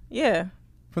man? Yeah.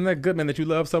 From that good man that you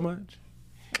love so much?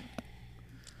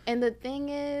 And the thing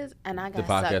is, and I got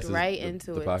sucked right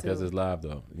into the it podcast too. is live,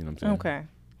 though. You know what I'm saying? Okay.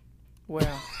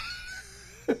 Well.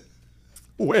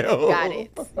 Well. Got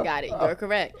it. You're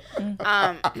correct.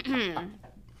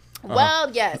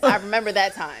 Well, yes, I remember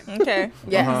that time. Okay.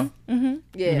 Yes.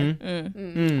 Yeah.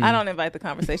 I don't invite the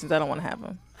conversations. I don't want to have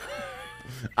them.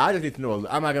 I just need to know.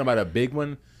 I'm not going to buy a big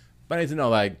one, but I need to know,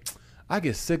 like, I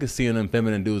get sick of seeing them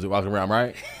feminine dudes that walking around,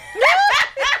 right?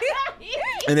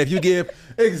 And if you give,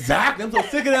 exactly, I'm so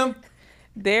sick of them.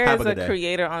 There is a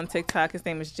creator on TikTok. His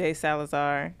name is Jay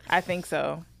Salazar. I think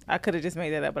so. I could have just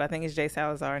made that up, but I think it's Jay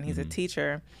Salazar, and he's a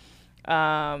teacher.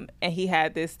 And he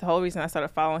had this, the whole reason I started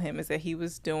following him is that he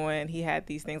had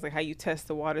these things like how you test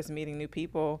the waters meeting new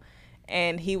people.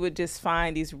 And he would just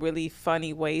find these really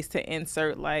funny ways to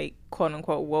insert like quote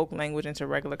unquote woke language into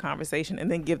regular conversation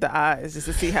and then give the eyes just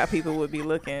to see how people would be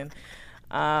looking.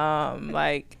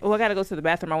 Like, I got to go to the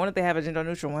bathroom. I wonder if they have a gender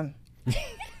neutral one.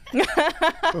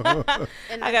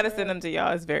 I got to send them to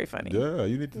y'all. It's very funny. Yeah,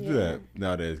 you need to do that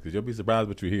nowadays because you'll be surprised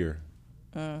what you hear.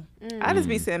 I just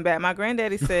be sitting back. My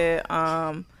granddaddy said,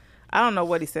 I don't know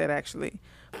what he said actually,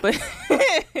 but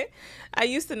I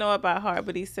used to know it by heart,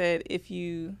 but he said, if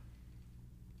you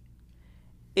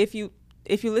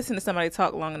listen to somebody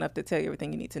talk long enough to tell you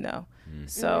everything you need to know.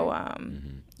 So,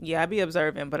 I be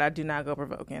observant, but I do not go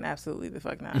provoking. Absolutely the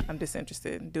fuck not. I'm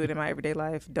disinterested. Do it in my everyday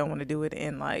life. Don't want to do it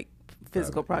in like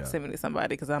physical proximity to somebody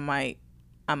because I might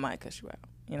cuss you out,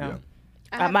 you know? Yeah.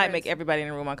 I might make everybody in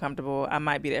the room uncomfortable. I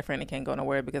might be that friend that can't go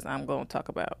nowhere because I'm going to talk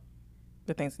about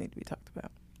the things that need to be talked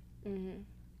about.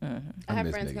 I have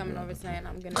miss friends making coming people over saying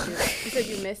I'm gonna do that. You said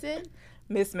you miss it?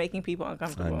 Miss making people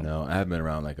uncomfortable. I know. I haven't been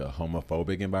around like a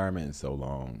homophobic environment in so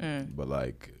long. But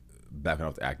like back when I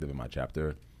was active in my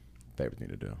chapter, favorite thing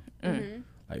to do.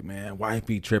 Like, man, wife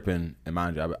be tripping. And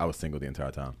mind you, I was single the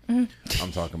entire time.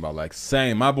 I'm talking about like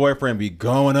same. My boyfriend be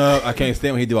going up. I can't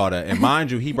stand when he do all that. And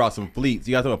mind you, he brought some fleets.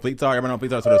 You guys know what fleets are? Everybody know what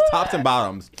fleets are? So there's tops and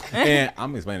bottoms. And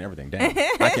I'm explaining everything. Damn.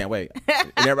 I can't wait.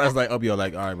 And everybody's like, oh,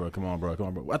 like, all right, bro, come on, bro.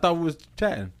 I thought we was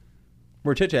chatting.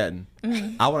 We're chit-chatting.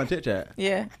 I want to chit-chat.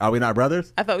 Yeah. Are we not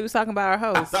brothers? I thought we was talking about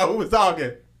our I host. thought we was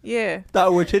talking. Yeah.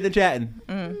 Thought we were chit-chatting.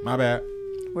 My bad.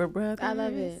 We're brothers. I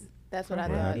love it. That's what I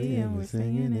thought. And we're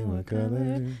singing in what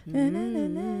color?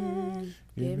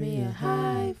 Give me a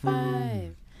high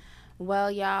five.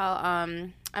 Well, y'all,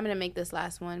 I'm gonna make this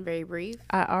last one very brief.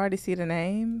 I already see the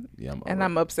name, Yeah, and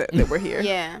I'm upset that we're here.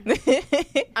 Yeah,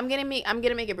 I'm gonna make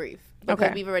it brief because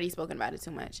Okay. we've already spoken about it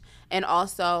too much. And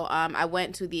also, I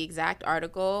went to the exact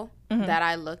article that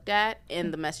I looked at,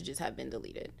 and the messages have been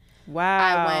deleted. Wow.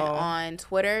 I went on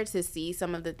Twitter to see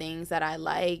some of the things that I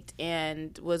liked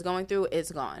and was going through.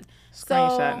 It's gone.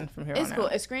 Screenshotting from here it's on cool.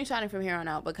 out. It's screenshotting from here on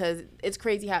out because it's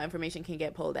crazy how information can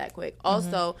get pulled that quick.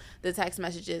 Also, the text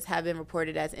messages have been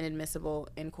reported as inadmissible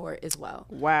in court as well.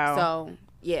 Wow. So,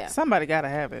 yeah. Somebody gotta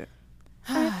have it.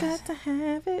 I got to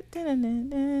have it.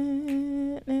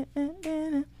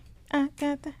 I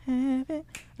got to have it.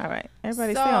 All right.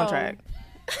 Everybody stay on track.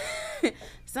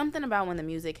 Something about when the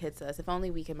music hits us. If only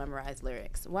we can memorize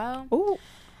lyrics. Well, Ooh.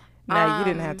 Now you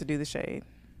didn't have to do the shade.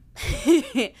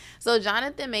 so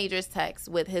Jonathan Majors' texts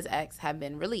with his ex have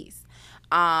been released.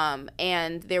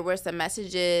 And there were some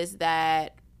messages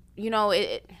that,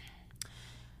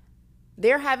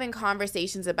 they're having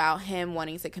conversations about him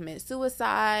wanting to commit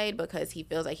suicide because he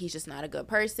feels like he's just not a good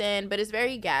person. But it's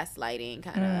very gaslighting,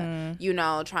 kind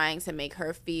of, trying to make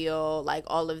her feel like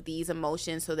all of these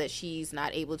emotions so that she's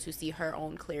not able to see her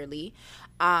own clearly.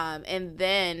 And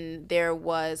then there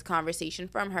was conversation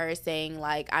from her saying,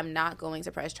 like, I'm not going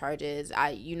to press charges.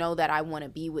 That I want to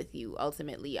be with you.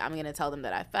 Ultimately, I'm going to tell them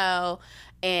that I fell.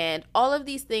 And all of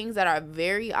these things that are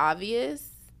very obvious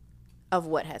of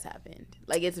what has happened.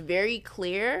 Like, it's very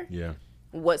clear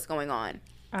what's going on.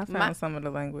 I found some of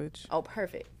the language. Oh,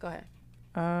 perfect. Go ahead.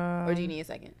 Or do you need a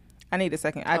second? I need a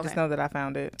second. I just Okay. know that I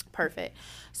found it. Perfect.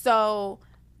 So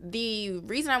the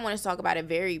reason I want to talk about it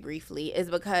very briefly is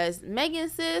because Megan,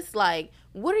 sis, like,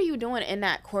 what are you doing in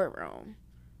that courtroom?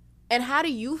 And how do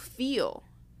you feel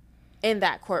in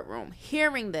that courtroom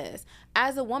hearing this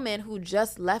as a woman who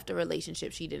just left a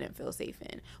relationship she didn't feel safe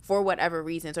in for whatever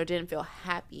reasons or didn't feel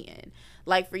happy in?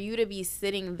 Like, for you to be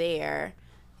sitting there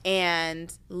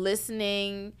and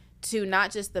listening to not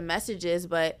just the messages,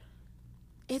 but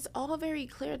it's all very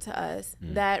clear to us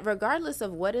that regardless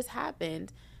of what has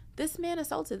happened, this man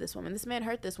assaulted this woman. This man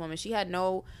hurt this woman. She had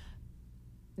no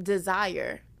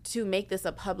desire to make this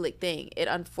a public thing. It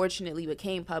unfortunately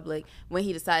became public when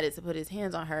he decided to put his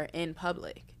hands on her in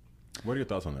public. What are your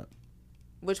thoughts on that?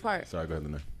 Which part? Sorry, go ahead,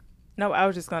 Lena. No, I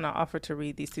was just going to offer to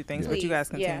read these two things, but you guys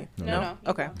continue. Yeah. No.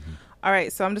 Okay. All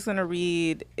right. So I'm just going to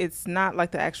read. It's not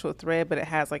like the actual thread, but it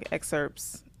has like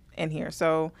excerpts in here.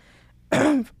 So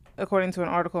according to an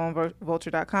article on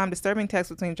vulture.com, disturbing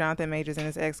texts between Jonathan Majors and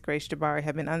his ex, Grace Jabari,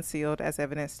 have been unsealed as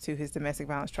evidence to his domestic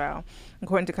violence trial.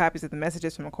 According to copies of the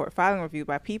messages from a court filing reviewed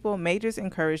by People, Majors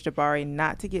encouraged Jabari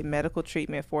not to get medical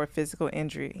treatment for a physical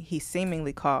injury he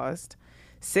seemingly caused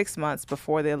 6 months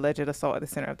before the alleged assault at the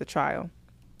center of the trial.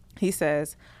 He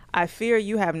says, I fear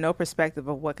you have no perspective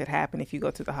of what could happen if you go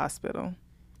to the hospital.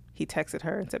 He texted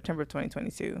her in September of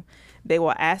 2022. They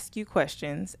will ask you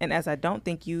questions, and as I don't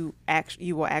think you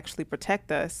will actually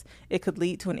protect us, it could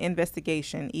lead to an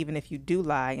investigation even if you do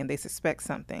lie and they suspect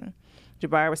something.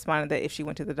 Jabari responded that if she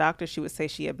went to the doctor, she would say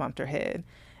she had bumped her head,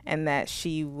 and that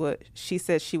she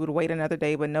said she would wait another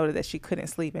day, but noted that she couldn't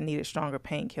sleep and needed stronger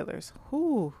painkillers.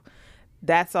 Whew.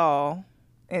 That's all.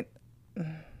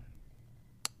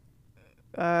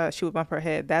 She would bump her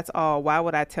head. That's all. Why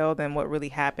would I tell them what really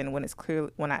happened when it's clear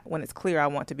I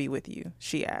want to be with you?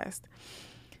 She asked.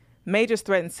 Majors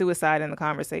threatened suicide in the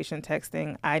conversation,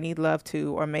 texting, I need love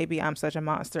too, or maybe I'm such a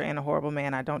monster and a horrible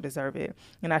man I don't deserve it,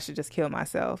 and I should just kill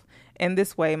myself. In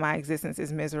this way, my existence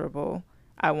is miserable.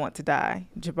 I want to die.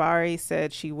 Jabari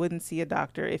said she wouldn't see a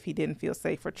doctor if he didn't feel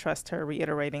safe or trust her,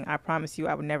 reiterating, I promise you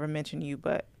I would never mention you,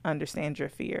 but understand your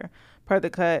fear. Per the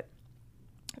cut,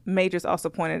 Majors also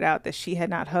pointed out that she had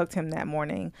not hugged him that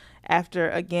morning. After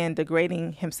again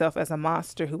degrading himself as a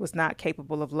monster who was not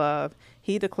capable of love,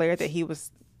 he declared that he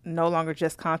was no longer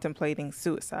just contemplating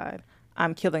suicide.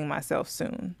 I'm killing myself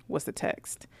soon, was the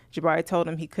text. Jabari told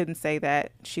him he couldn't say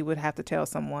that. She would have to tell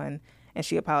someone. and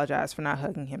she apologized for not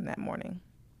hugging him that morning.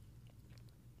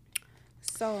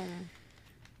 So,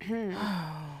 the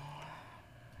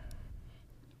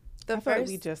I feel like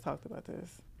we just talked about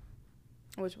this.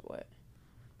 which what?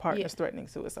 Partners threatening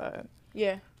suicide.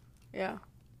 Yeah.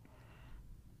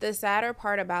 The sadder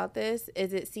part about this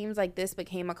is it seems like this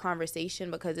became a conversation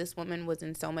because this woman was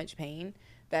in so much pain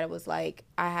that it was like,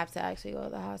 I have to actually go to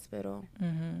the hospital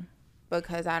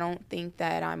because I don't think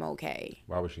that I'm okay.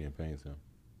 Why was she in pain, Sam?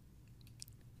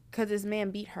 Because this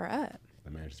man beat her up.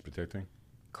 The man she's protecting?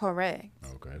 Correct.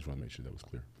 Oh, okay, I just want to make sure that was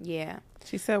clear. Yeah.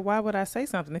 She said, why would I say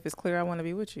something if it's clear I want to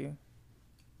be with you?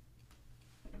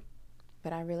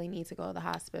 But I really need to go to the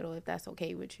hospital if that's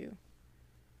okay with you.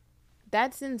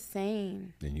 That's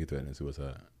insane. Then you threatened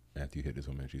suicide after you hit this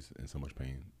woman. She's in so much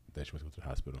pain that she wants to go to the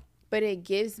hospital. But it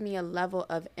gives me a level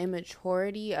of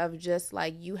immaturity of just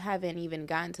like you haven't even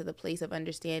gotten to the place of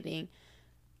understanding.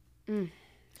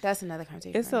 That's another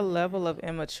conversation. It's a level of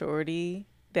immaturity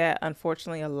that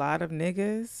unfortunately a lot of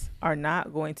niggas are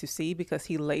not going to see because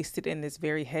he laced it in this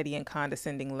very heady and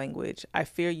condescending language. I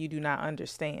fear you do not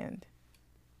understand.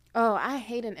 Oh, I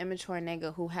hate an immature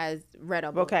nigga who has read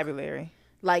a book. Vocabulary.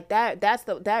 Like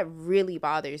that really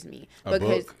bothers me. A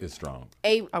book is strong.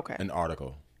 Okay. An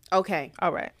article. Okay.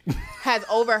 All right. Has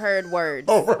overheard words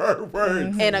Overheard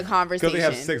words. in a conversation.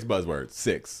 Because they have 6 buzzwords.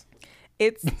 6.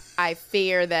 It's I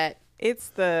fear that. it's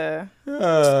the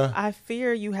I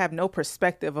fear you have no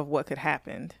perspective of what could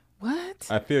happen. What?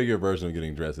 I feel your version of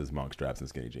getting dressed is monk straps and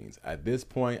skinny jeans. At this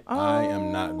point, I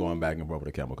am not going back and forth with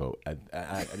a camel coat.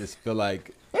 I just feel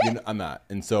like I'm not.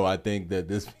 And so I think that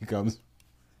this becomes...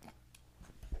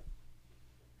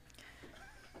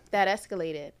 That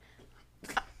escalated.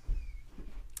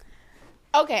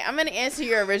 Okay, I'm going to answer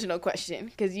your original question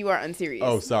because you are unserious.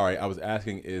 Oh, sorry. I was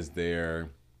asking, is there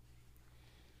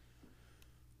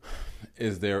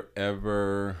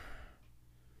ever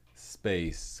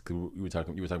space? Because you were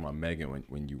talking about Megan when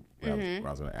I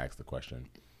was going to ask the question,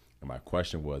 and my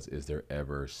question was, is there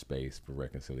ever space for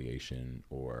reconciliation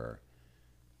or,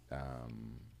 I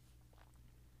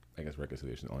guess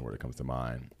reconciliation is the only word that comes to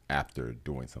mind after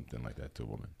doing something like that to a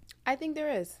woman? I think there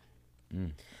is.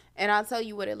 And I'll tell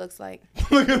you what it looks like.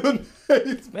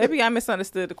 Maybe I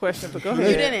misunderstood the question, but go ahead.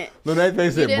 You didn't. Lynette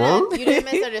face said, You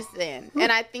didn't misunderstand.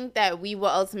 And I think that we will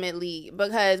ultimately,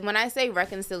 because when I say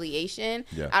reconciliation,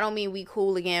 I don't mean we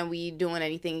cool again, we doing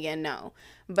anything again, no.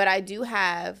 But I do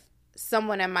have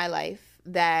someone in my life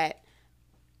that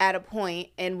at a point,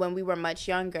 and when we were much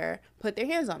younger, put their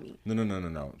hands on me.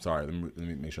 No. Sorry, let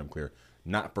me make sure I'm clear.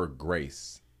 Not for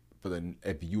grace.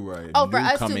 If you were for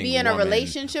us to be in a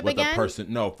relationship with again? a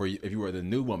person, no, if you were the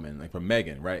new woman, like for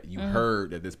Megan, right? You heard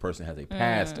that this person has a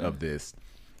past of this.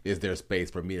 Is there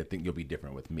space for me to think you'll be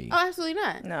different with me? Oh, absolutely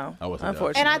not. No,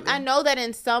 unfortunately. And I know that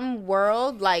in some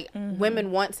world, like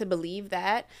women want to believe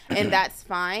that, and that's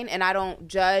fine. And I don't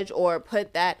judge or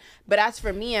put that. But as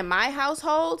for me and my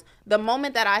household, the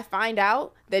moment that I find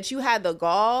out that you had the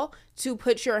gall to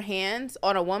put your hands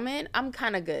on a woman, I'm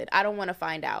kind of good. I don't want to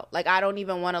find out. Like, I don't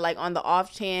even want to, like, on the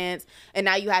off chance. And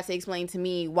now you have to explain to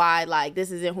me why, like,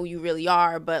 this isn't who you really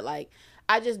are. But, like,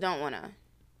 I just don't want to.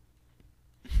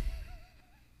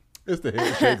 It's the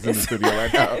head shakes in the studio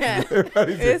right now.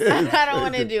 I don't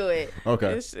want to do it.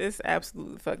 Okay. It's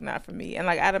absolutely fuck not for me. And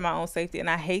like out of my own safety. And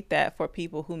I hate that for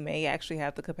people who may actually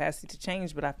have the capacity to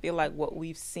change. But I feel like what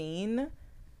we've seen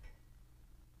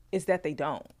is that they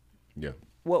don't. Yeah.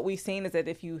 What we've seen is that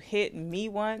if you hit me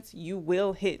once, you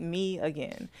will hit me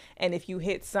again. And if you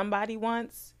hit somebody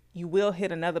once, you will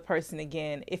hit another person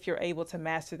again if you're able to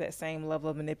master that same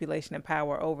level of manipulation and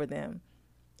power over them.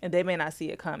 And they may not see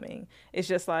it coming. It's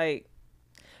just like,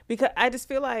 because I just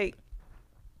feel like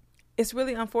it's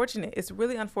really unfortunate. It's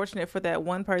really unfortunate for that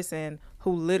one person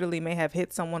who literally may have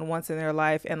hit someone once in their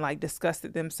life and like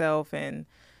disgusted themselves and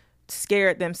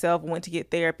scared themselves, went to get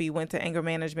therapy, went to anger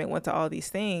management, went to all these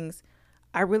things.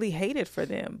 I really hate it for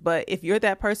them. But if you're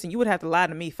that person, you would have to lie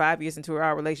to me 5 years into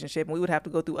our relationship, and we would have to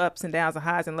go through ups and downs and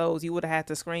highs and lows. You would have had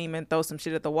to scream and throw some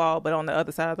shit at the wall, but on the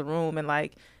other side of the room, and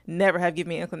like never have given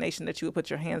me an inclination that you would put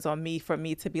your hands on me for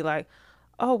me to be like,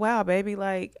 oh wow, baby,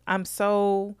 like I'm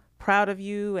so proud of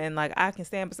you, and like I can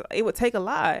stand. It would take a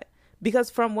lot, because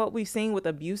from what we've seen with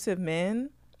abusive men,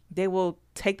 they will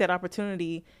take that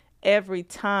opportunity every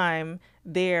time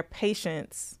their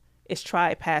patience is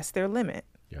tried past their limit.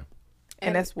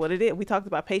 And that's what it is. We talked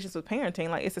about patience with parenting.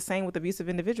 Like, it's the same with abusive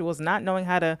individuals, not knowing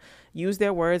how to use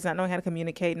their words, not knowing how to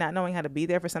communicate, not knowing how to be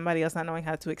there for somebody else, not knowing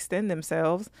how to extend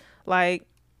themselves. Like,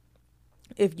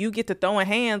 if you get to throwing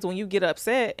hands when you get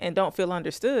upset and don't feel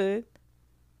understood,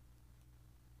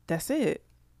 that's it.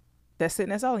 That's it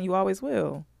and that's all. And you always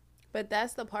will. But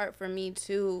that's the part for me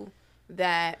too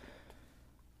that,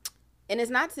 and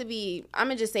it's not to be, I'm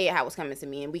gonna just say it how it's coming to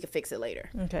me and we can fix it later.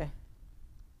 Okay.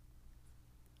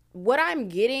 What I'm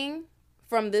getting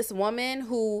from this woman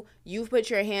who you've put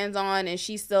your hands on and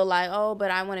she's still like, oh,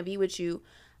 but I want to be with you.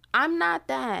 I'm not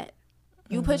that.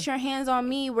 You put your hands on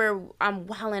me where I'm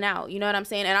wilding out. You know what I'm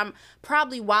saying? And I'm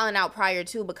probably wilding out prior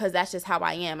too, because that's just how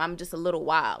I am. I'm just a little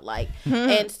wild. Like,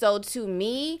 and so to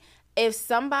me, if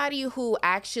somebody who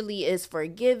actually is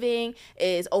forgiving,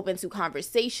 is open to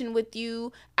conversation with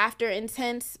you after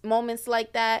intense moments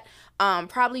like that,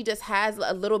 probably just has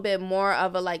a little bit more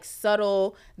of a like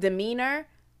subtle demeanor,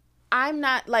 I'm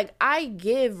not like, I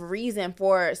give reason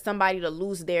for somebody to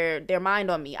lose their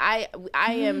mind on me. I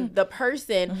am the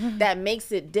person that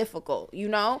makes it difficult, you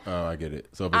know? Oh, I get it.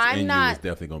 So if it's in you, it's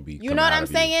definitely going to be. You know what I'm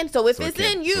saying? So if it's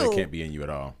in you. So it can't be in you at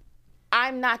all.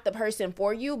 I'm not the person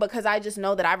for you, because I just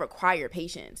know that I require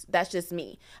patience. That's just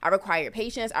me. I require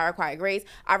patience. I require grace.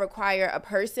 I require a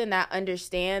person that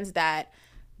understands that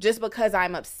just because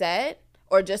I'm upset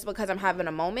or just because I'm having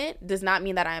a moment does not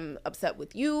mean that I'm upset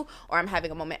with you or I'm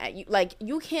having a moment at you. Like,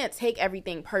 you can't take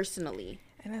everything personally.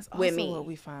 And that's with also me. what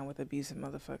we find with abusive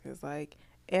motherfuckers. Like,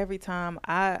 every time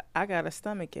I got a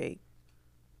stomach ache.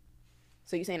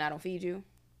 So you saying I don't feed you?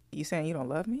 You saying you don't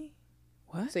love me?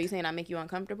 What? So you saying I make you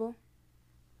uncomfortable?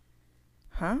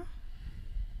 Huh?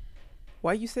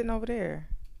 Why you sitting over there?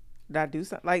 Did I do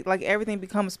something? Like everything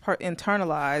becomes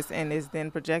internalized and is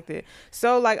then projected.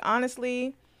 So like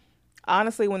honestly,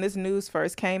 when this news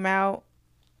first came out,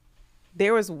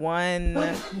 there was one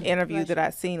interview that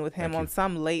I'd seen with him on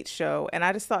some late show, and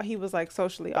I just thought he was like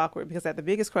socially awkward because I had the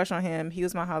biggest crush on him. He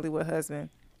was my Hollywood husband.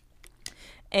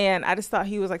 And I just thought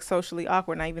he was like socially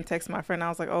awkward. And I even texted my friend. I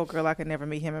was like, oh, girl, I could never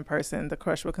meet him in person. The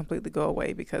crush would completely go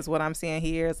away, because what I'm seeing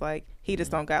here is like he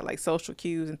just don't got like social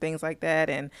cues and things like that.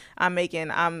 And I'm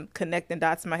connecting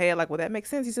dots in my head like, well, that makes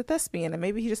sense. He's a thespian and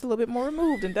maybe he's just a little bit more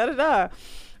removed and da-da-da.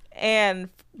 And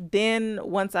then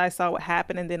once I saw what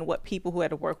happened and then what people who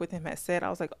had to work with him had said, I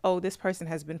was like, oh, this person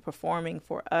has been performing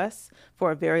for us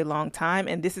for a very long time.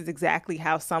 And this is exactly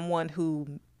how someone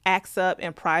who acts up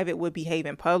in private would behave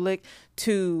in public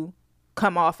to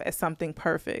come off as something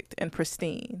perfect and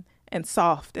pristine and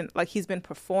soft, and like he's been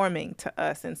performing to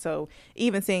us. And so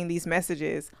even seeing these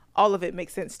messages, all of it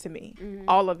makes sense to me.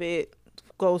 All of it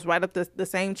goes right up the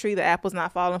same tree. The apple's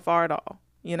not falling far at all,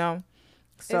 you know?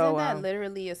 So isn't that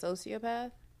literally a sociopath?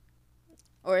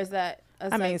 Or is that a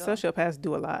psycho? I mean, sociopaths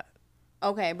do a lot.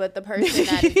 Okay, but the person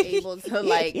that is able to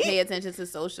like pay attention to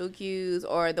social cues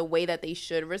or the way that they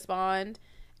should respond,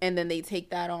 and then they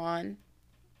take that on,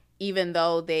 even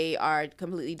though they are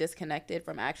completely disconnected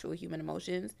from actual human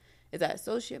emotions. Is that a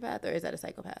sociopath or is that a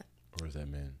psychopath? Or is that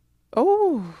man?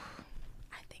 Oh,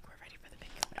 I think we're ready for the big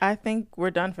one. I think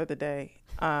we're done for the day.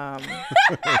 Stop.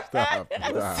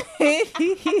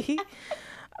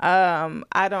 I'm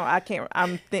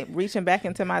reaching back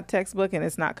into my textbook and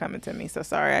it's not coming to me. So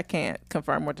sorry, I can't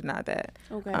confirm or deny that.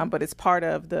 Okay. But it's part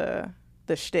of the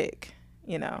shtick,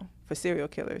 you know, for serial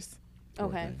killers.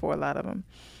 Okay. For a lot of them.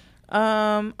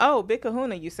 Big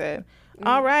Kahuna, you said.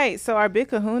 All right. So our Big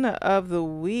Kahuna of the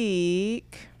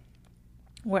week,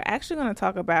 we're actually going to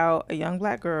talk about a young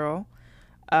black girl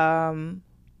who,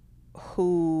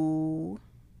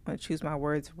 I'm going to choose my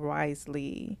words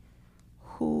wisely,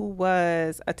 who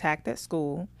was attacked at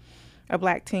school. A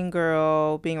black teen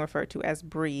girl, being referred to as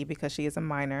Bree because she is a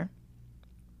minor,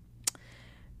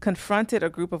 confronted a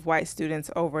group of white students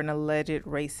over an alleged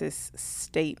racist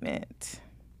statement.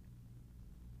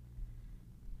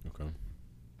 Okay.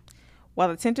 While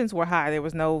the tensions were high, there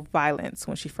was no violence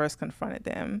when she first confronted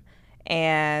them.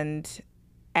 And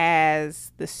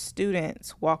as the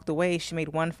students walked away, she made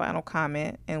one final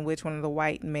comment in which one of the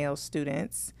white male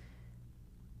students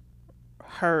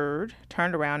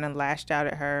turned around and lashed out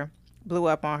at her, blew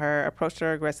up on her, approached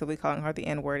her aggressively, calling her the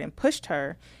N-word, and pushed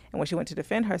her. And when she went to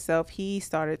defend herself, he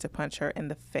started to punch her in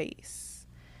the face.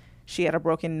 She had a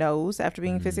broken nose after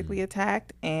being physically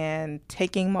attacked and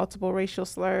taking multiple racial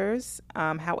slurs.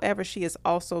 However, she is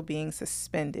also being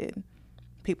suspended.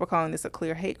 People are calling this a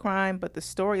clear hate crime, but the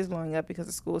story is blowing up because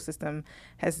the school system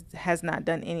has not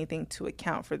done anything to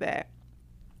account for that.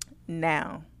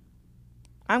 Now,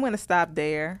 I'm going to stop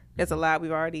there. There's a lot.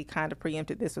 We've already kind of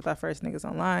preempted this with our first Niggas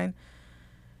Online.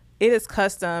 It is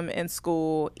custom in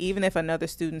school, even if another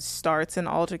student starts an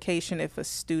altercation, if a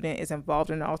student is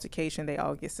involved in an altercation, they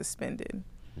all get suspended.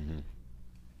 Mm-hmm.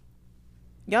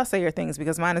 Y'all say your things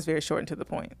because mine is very short and to the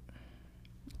point.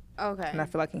 Okay. And I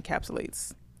feel like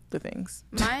encapsulates the things.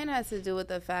 Mine has to do with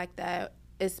the fact that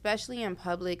especially in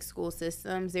public school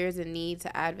systems, there's a need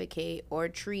to advocate or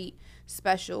treat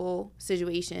special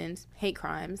situations, hate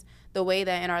crimes, the way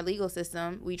that in our legal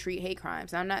system we treat hate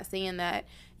crimes. I'm not saying that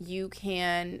you're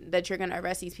going to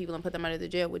arrest these people and put them under the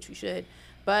jail, which you should,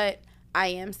 but I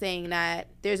am saying that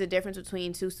there's a difference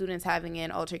between two students having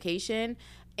an altercation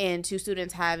and two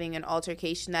students having an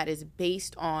altercation that is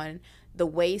based on the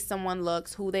way someone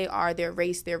looks, who they are, their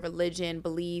race, their religion,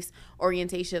 beliefs,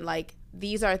 orientation. Like,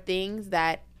 these are things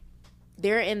that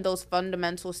they're in those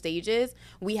fundamental stages.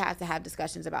 We have to have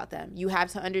discussions about them. You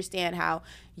have to understand how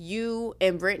you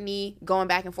and Brittany going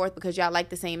back and forth because y'all like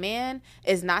the same man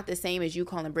is not the same as you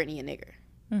calling Brittany a nigger.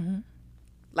 Mm-hmm.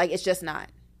 Like, it's just not.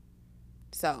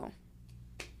 So.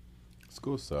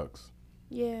 School sucks.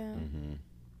 Yeah. Mm-hmm.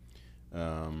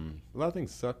 A lot of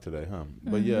things suck today, huh?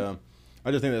 But yeah,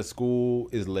 I just think that school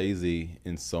is lazy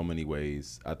in so many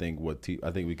ways. I think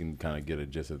we can kind of get a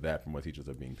gist of that from what teachers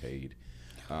are being paid.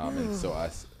 And so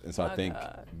I think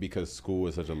because school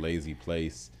is such a lazy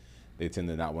place, they tend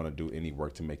to not want to do any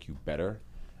work to make you better,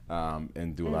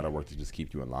 and do a lot of work to just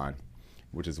keep you in line.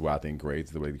 Which is why I think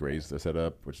the way the grades are set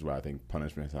up, which is why I think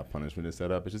punishment is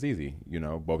set up. It's just easy. You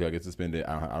know, both y'all get suspended.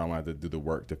 I don't want to do the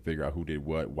work to figure out who did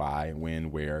what, why, when,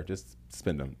 where. Just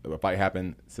suspend them. If a fight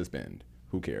happened, suspend.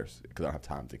 Who cares? Because I don't have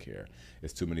time to care.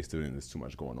 It's too many students. There's too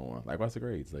much going on. Like, what's the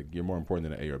grades? Like, you're more important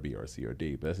than an A or B or a C or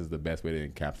D. But this is the best way to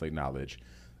encapsulate knowledge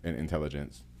and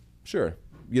intelligence. Sure.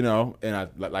 You know, and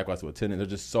likewise with attendance. There's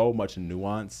just so much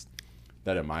nuance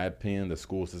that, in my opinion, the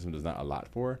school system does not allot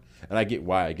for. And I get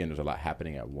why, again, there's a lot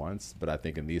happening at once. But I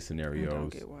think in these scenarios... I don't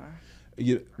get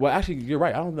why. Well, actually, you're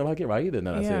right. I don't know if I get why either,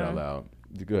 now that I say it out loud.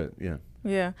 You're good, yeah.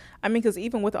 Yeah. I mean, because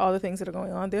even with all the things that are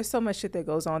going on, there's so much shit that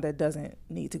goes on that doesn't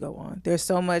need to go on. There's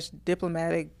so much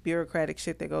diplomatic, bureaucratic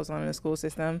shit that goes on in the school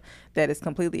system that is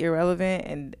completely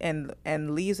irrelevant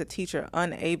and leaves a teacher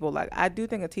unable. Like, I do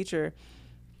think a teacher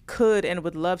could and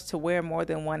would love to wear more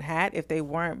than one hat if they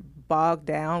weren't bogged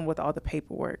down with all the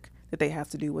paperwork that they have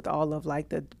to do, with all of like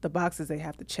the boxes they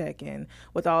have to check in,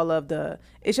 with all of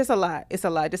it's just a lot. It's a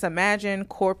lot. Just imagine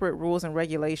corporate rules and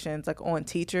regulations like on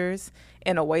teachers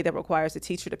in a way that requires the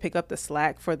teacher to pick up the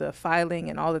slack for the filing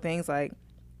and all the things. Like,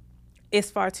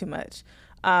 it's far too much.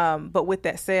 But with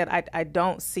that said, I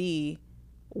don't see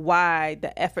why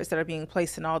the efforts that are being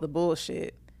placed in all the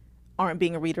bullshit aren't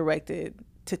being redirected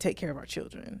to take care of our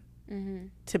children,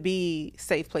 to be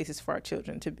safe places for our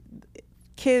children.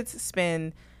 Kids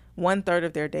spend 1/3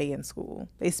 of their day in school.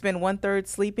 They spend 1/3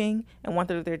 sleeping and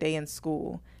 1/3 of their day in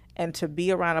school. And to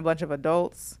be around a bunch of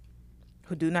adults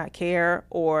who do not care,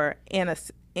 or in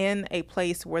a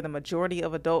place where the majority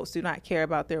of adults do not care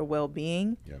about their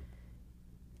well-being,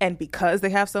 and because they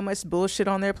have so much bullshit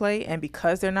on their plate and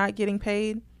because they're not getting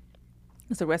paid,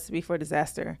 it's a recipe for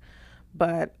disaster.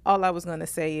 But all I was going to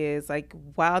say is, like,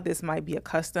 while this might be a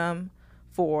custom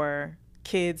for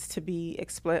kids to be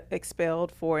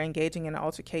expelled for engaging in an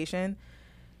altercation,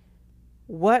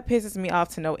 what pisses me off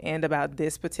to no end about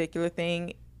this particular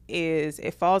thing is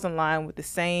it falls in line with the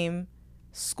same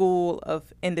school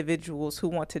of individuals who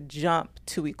want to jump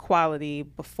to equality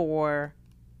before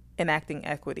enacting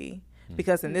equity.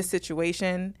 Because in this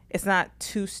situation, it's not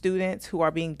two students who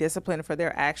are being disciplined for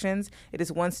their actions. It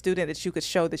is one student that you could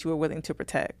show that you were willing to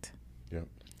protect. Yeah.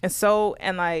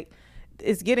 And like,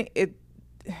 it's getting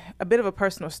a bit of a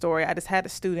personal story. I just had a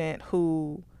student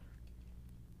who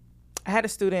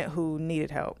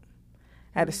needed help.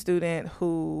 I had a student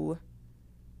who,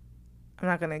 I'm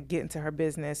not going to get into her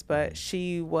business, but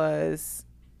she would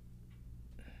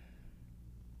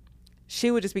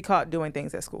just be caught doing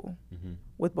things at school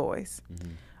with boys.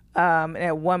 And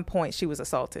at one point she was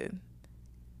assaulted.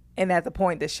 And at the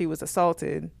point that she was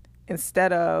assaulted,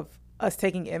 instead of us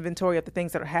taking inventory of the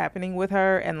things that are happening with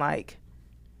her and like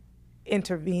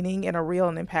intervening in a real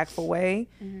and impactful way,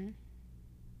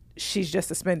 she's just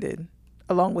suspended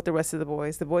along with the rest of the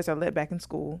boys. The boys are let back in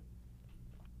school.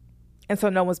 And so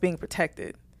no one's being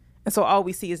protected. And so all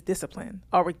we see is discipline.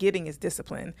 All we're getting is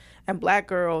discipline. And Black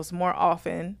girls more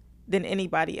often than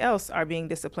anybody else are being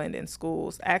disciplined in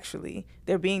schools. Actually,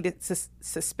 they're being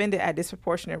suspended at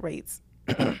disproportionate rates.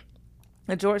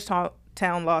 The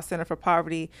Georgetown Law Center for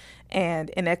Poverty and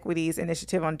Inequities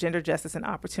Initiative on Gender Justice and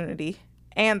Opportunity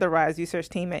and the RISE research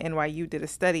team at NYU did a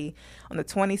study on the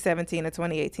 2017 to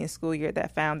 2018 school year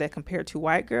that found that compared to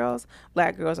white girls,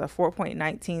 Black girls are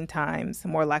 4.19 times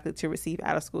more likely to receive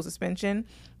out-of-school suspension,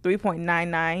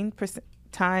 3.99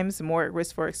 times more at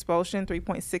risk for expulsion,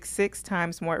 3.66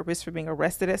 times more at risk for being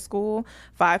arrested at school,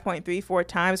 5.34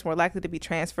 times more likely to be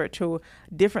transferred to a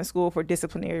different school for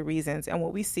disciplinary reasons. And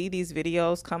when we see these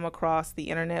videos come across the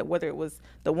internet, whether it was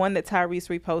the one that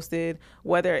Tyrese reposted,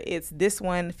 whether it's this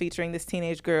one featuring this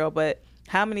teenage girl, but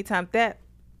how many times that,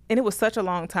 and it was such a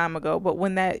long time ago, but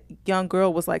when that young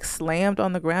girl was like slammed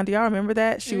on the ground, do y'all remember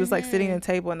that? She was like sitting at a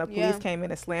table and the police came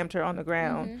in and slammed her on the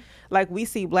ground. Like, we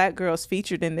see black girls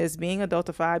featured in this being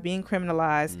adultified, being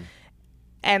criminalized,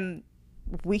 and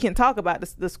we can talk about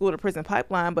the school to prison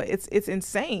pipeline, but it's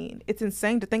insane. It's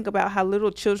insane to think about how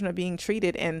little children are being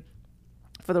treated, and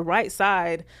for the right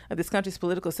side of this country's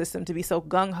political system to be so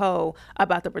gung-ho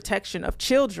about the protection of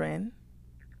children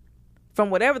from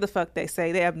whatever the fuck they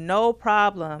say. They have no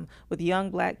problem with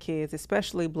young black kids,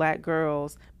 especially black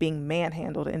girls, being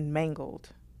manhandled and mangled.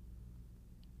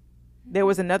 There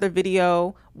was another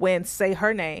video when Say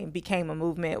Her Name became a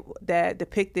movement that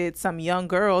depicted some young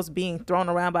girls being thrown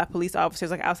around by police officers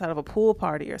like outside of a pool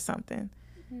party or something.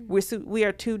 We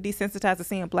are too desensitized to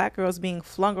seeing black girls being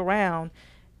flung around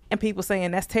and people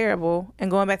saying that's terrible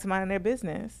and going back to minding their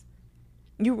business.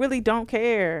 You really don't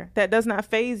care. That does not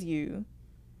faze you.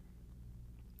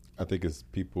 I think it's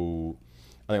people.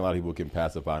 I think a lot of people can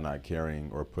pacify not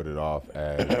caring or put it off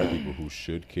as people who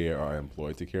should care or are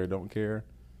employed to care don't care.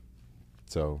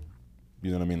 So,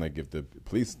 you know what I mean? Like, if the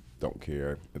police don't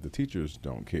care, if the teachers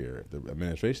don't care, if the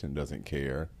administration doesn't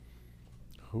care,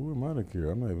 who am I to care?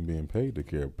 I'm not even being paid to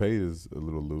care. Pay is a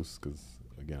little loose because,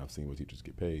 again, I've seen what teachers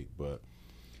get paid. But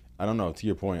I don't know. To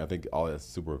your point, I think all that's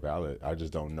super valid. I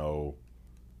just don't know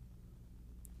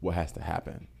what has to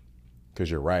happen.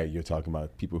 Because you're right. You're talking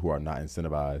about people who are not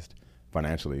incentivized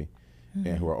financially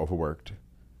and who are overworked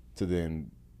to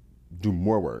then do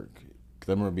more work. Because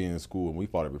I remember being in school and we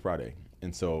fought every Friday.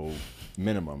 And so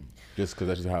minimum, just because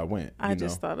that's just how it went. I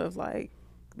just thought of like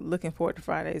looking forward to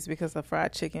Fridays because of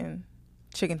fried chicken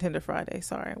tender Friday,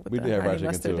 with we the honey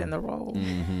mustard too. and the roll.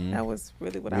 That was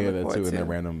really what I looked look forward forward to. to. And the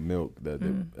random milk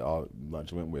that all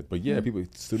lunch went with. But yeah,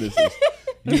 students,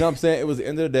 you know what I'm saying? It was the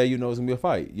end of the day, it's going to be a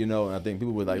fight, and I think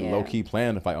people would like low-key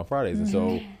plan to fight on Fridays. And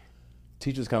so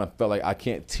teachers kind of felt like, I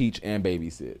can't teach and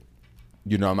babysit.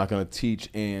 I'm not going to teach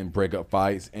and break up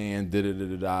fights and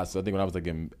da-da-da-da-da. So I think when I was like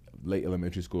in late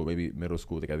elementary school, maybe middle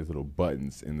school, they got these little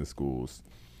buttons in the schools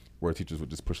where teachers would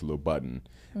just push a little button,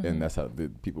 and that's how the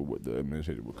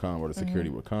administrator would come or the security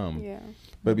would come. Yeah.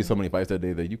 But it'd be so many fights that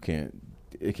day that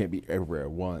it can't be everywhere at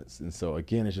once. And so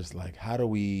again, it's just like, how do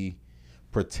we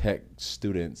protect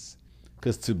students?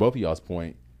 Because to both of y'all's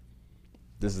point,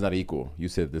 this is not equal. You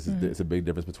said this is it's a big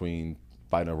difference between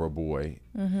fighting over a boy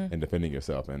and defending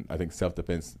yourself. And I think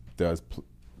self-defense does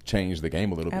change the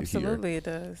game a little bit here. Absolutely, it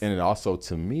does. And it also,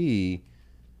 to me,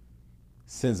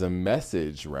 sends a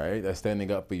message, right? That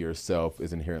standing up for yourself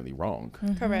is inherently wrong.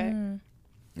 Correct.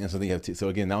 And so you have to, so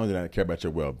again, not only do I care about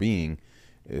your well-being,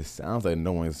 it sounds like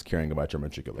no one's caring about your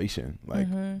matriculation. Like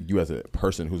you as a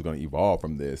person who's going to evolve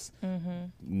from this,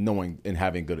 knowing and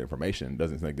having good information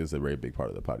doesn't seem like this is a very big part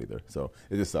of the pot either. So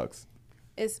it just sucks.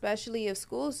 Especially if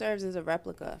school serves as a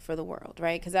replica for the world,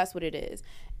 right? Because that's what it is.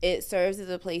 It serves as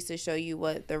a place to show you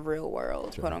what the real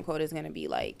world, quote unquote, is going to be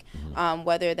like.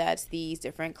 Whether that's these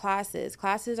different classes.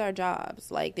 Classes are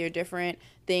jobs. Like, they're different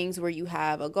things where you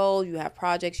have a goal, you have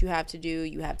projects you have to do,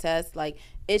 you have tests. Like,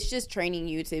 it's just training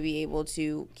you to be able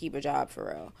to keep a job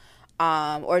for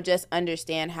real. Or just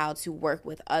understand how to work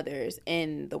with others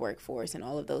in the workforce and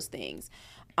all of those things.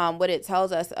 What it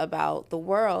tells us about the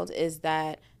world is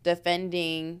that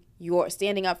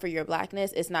standing up for your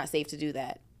blackness, it's not safe to do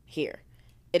that here.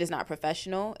 It is not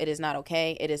professional. It is not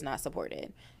okay. It is not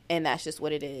supported. And that's just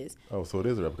what it is. Oh, so it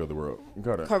is a replica of the world.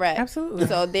 Got it. Correct. Absolutely.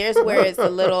 So there's where it's a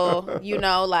little,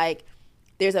 like,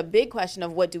 there's a big question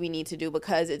of what do we need to do,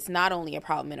 because it's not only a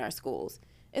problem in our schools.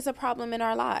 It's a problem in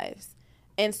our lives.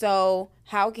 And so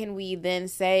how can we then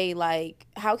say, like,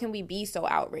 how can we be so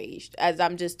outraged, as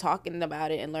I'm just talking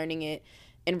about it and learning it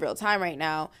in real time right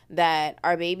now, that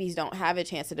our babies don't have a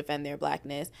chance to defend their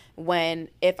blackness, when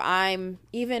if I'm,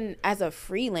 even as a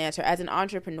freelancer, as an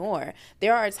entrepreneur,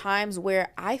 there are times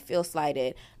where I feel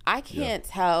slighted. I can't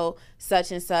tell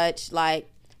such and such,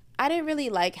 like, I didn't really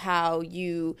like how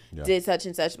you did such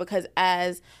and such, because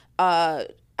as a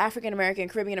African-American,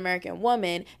 Caribbean-American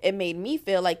woman, it made me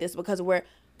feel like this because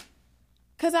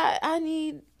I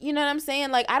need, you know what I'm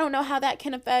saying? Like, I don't know how that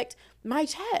can affect my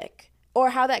check or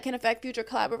how that can affect future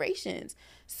collaborations.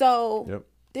 So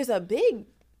there's a big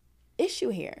issue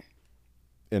here.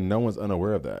 And no one's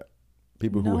unaware of that.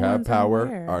 People who have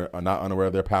power are not unaware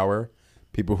of their power.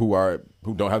 People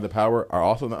who don't have the power are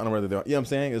also not unaware that they're, you know what I'm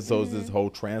saying? And so it's this whole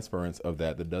transference of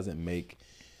that doesn't make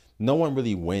no one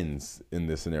really wins in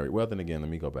this scenario. Well, then again, let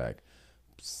me go back.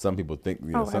 Some people think,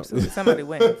 absolutely, somebody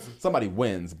wins. Somebody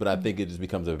wins, but I think it just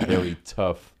becomes a very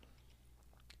tough.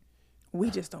 We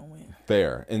just don't win.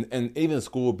 Fair. And even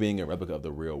school being a replica of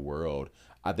the real world,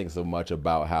 I think so much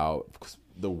about how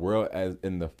the world as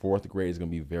in the 4th grade is going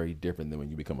to be very different than when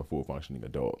you become a full functioning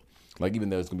adult. Like, even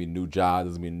though there's going to be new jobs,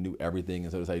 there's going to be new everything.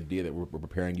 And so this idea that we're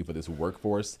preparing you for this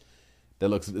workforce it's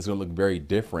going to look very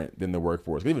different than the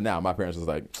workforce. Even now, my parents was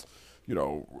like, when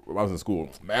I was in school,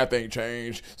 math ain't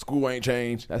changed, school ain't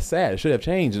changed. That's sad. It should have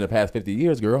changed in the past 50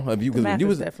 years, girl. Math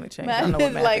has definitely changed. Math I don't know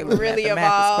what is like really math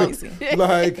evolved. is crazy.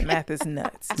 like, Math is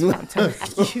nuts. That's what I'm telling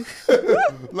you.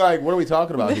 like, what are we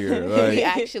talking about here? We Like,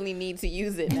 actually need to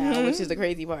use it now, which is the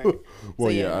crazy part.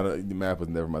 well, So, math was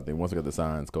never my thing. Once I got the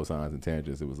sines, cosines, and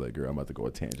tangents, it was like, girl, I'm about to go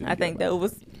a tangent. I think that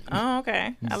was. Oh,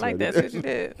 okay. I like that. That's what you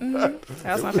did. Mm-hmm.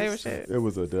 That was my favorite shit. It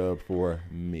was a dub for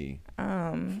me.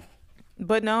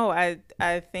 But no,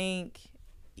 I think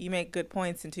you make good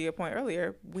points. And to your point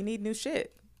earlier, we need new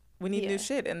shit. We need new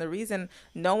shit. And the reason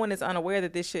no one is unaware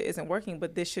that this shit isn't working,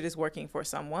 but this shit is working for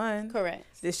someone. Correct.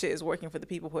 This shit is working for the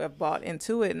people who have bought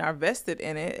into it and are vested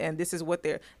in it. And this is what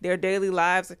their daily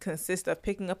lives consist of: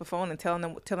 picking up a phone and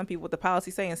telling people what the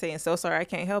policy say and saying, "So sorry, I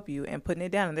can't help you," and putting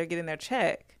it down, and they're getting their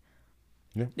check.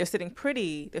 Yeah. They're sitting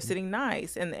pretty. They're sitting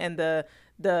nice. And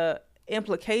the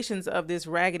implications of this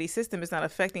raggedy system is not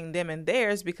affecting them and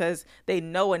theirs because they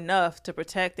know enough to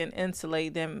protect and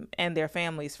insulate them and their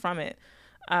families from it.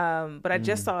 But I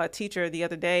just saw a teacher the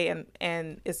other day,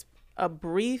 and it's a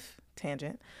brief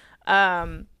tangent,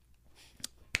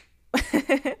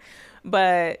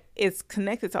 but it's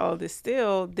connected to all of this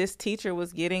still. This teacher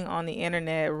was getting on the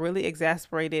internet really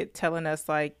exasperated, telling us,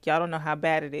 like, y'all don't know how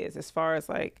bad it is as far as,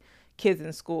 like, kids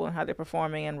in school and how they're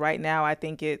performing. And right now, I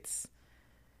think it's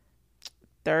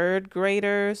 3rd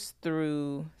graders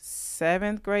through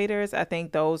 7th graders. I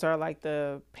think those are like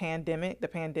the pandemic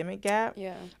gap.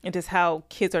 Yeah. And just how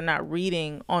kids are not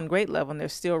reading on grade level, and they're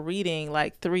still reading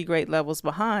like 3 grade levels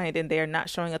behind, and they're not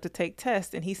showing up to take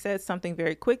tests. And he said something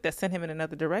very quick that sent him in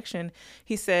another direction.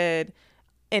 He said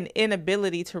an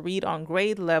inability to read on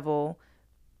grade level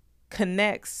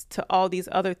connects to all these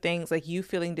other things, like you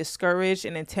feeling discouraged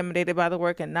and intimidated by the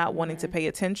work and not wanting to pay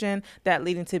attention, that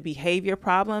leading to behavior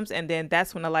problems. And then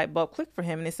that's when the light bulb clicked for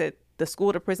him. And it said the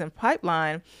school to prison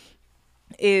pipeline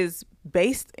is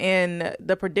based in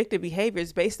the predictive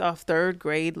behaviors based off 3rd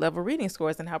grade level reading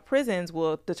scores, and how prisons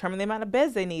will determine the amount of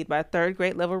beds they need by 3rd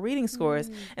grade level reading scores.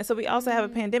 And so we also have a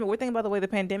pandemic. We're thinking about the way the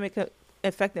pandemic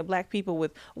affected Black people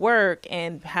with work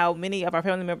and how many of our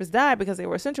family members died because they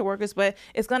were essential workers, but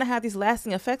it's going to have these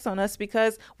lasting effects on us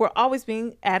because we're always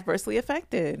being adversely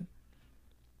affected.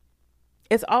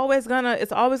 It's always gonna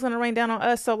rain down on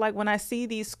us. So like when I see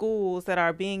these schools that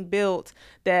are being built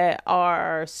that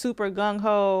are super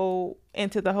gung-ho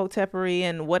into the hotepery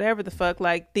and whatever the fuck,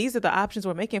 like these are the options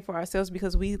we're making for ourselves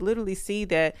because we literally see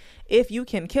that if you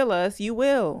can kill us, you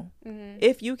will.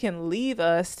 If you can leave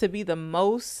us to be the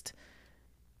most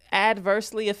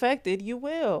adversely affected, you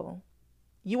will.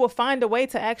 You will find a way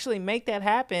to actually make that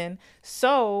happen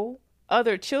so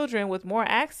other children with more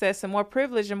access and more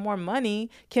privilege and more money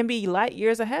can be light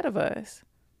years ahead of us.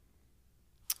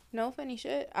 No funny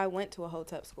shit. I went to a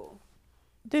hotep school.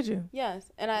 Did you? Yes.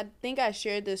 And I think I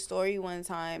shared this story one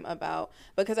time about,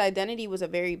 because identity was a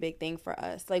very big thing for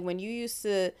us. Like when you used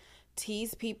to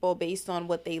tease people based on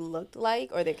what they looked like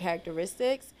or their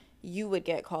characteristics, you would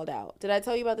get called out. Did I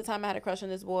tell you about the time I had a crush on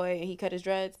this boy and he cut his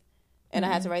dreads and I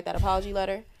had to write that apology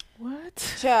letter?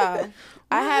 What? Child,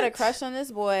 I had a crush on this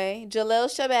boy, Jalil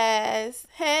Shabazz.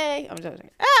 Hey, I'm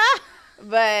joking.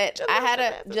 But I had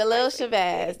a Jalil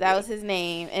Shabazz. That was his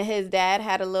name, and his dad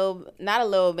had not a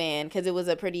little band because it was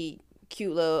a pretty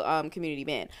cute little community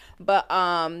band. But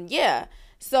yeah.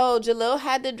 So Jalil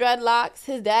had the dreadlocks.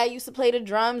 His dad used to play the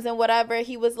drums and whatever.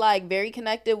 He was like very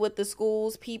connected with the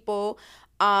school's people.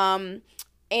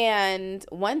 And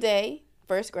one day,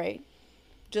 1st grade,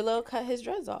 Jalil cut his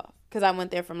dreads off. Because I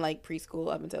went there from like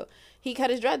preschool up until he cut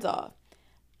his dreads off.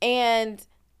 And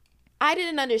I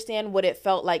didn't understand what it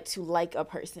felt like to like a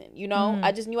person, you know?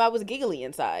 I just knew I was giggly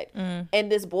inside.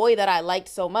 And this boy that I liked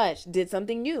so much did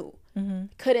something new.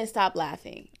 Couldn't stop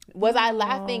laughing. Was I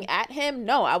laughing at him?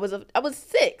 No, I was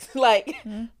 6, like,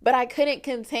 but I couldn't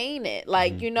contain it.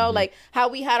 Like, you know, like how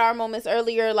we had our moments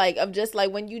earlier, like of just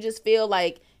like when you just feel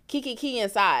like kiki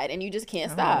inside and you just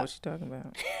can't I don't know stop. what you talking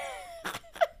about?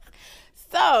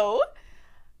 So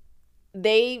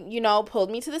they, you know, pulled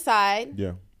me to the side.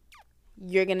 Yeah.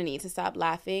 You're going to need to stop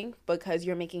laughing because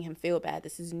you're making him feel bad.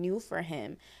 This is new for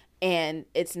him. And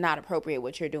it's not appropriate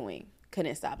what you're doing.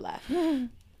 Couldn't stop laughing.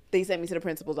 They sent me to the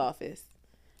principal's office.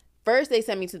 First, they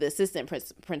sent me to the assistant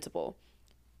principal.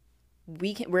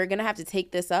 We're going to have to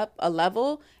take this up a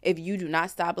level if you do not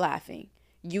stop laughing.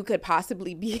 You could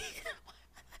possibly be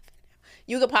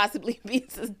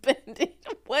suspended.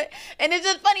 What? And it's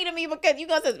just funny to me because you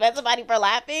gonna suspend somebody for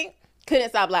laughing? Couldn't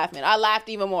stop laughing. I laughed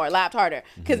even more, laughed harder,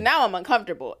 because now I'm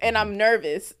uncomfortable and I'm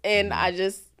nervous and I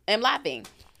just am laughing.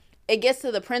 It gets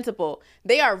to the principal.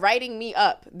 They are writing me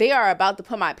up. They are about to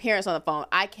put my parents on the phone.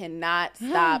 I cannot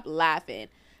stop laughing.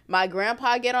 My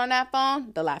grandpa get on that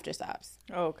phone, the laughter stops.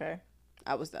 Oh, okay.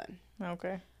 I was done.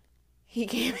 Okay. He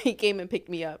came and picked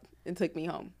me up and took me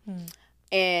home.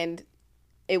 And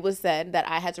it was said that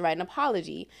I had to write an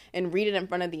apology and read it in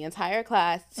front of the entire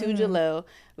class to Jalil,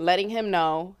 letting him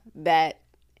know that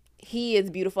he is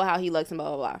beautiful how he looks and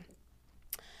blah, blah, blah.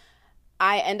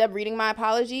 I end up reading my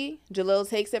apology. Jalil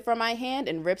takes it from my hand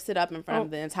and rips it up in front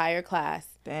of the entire class.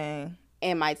 Dang.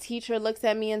 And my teacher looks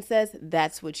at me and says,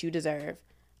 "That's what you deserve."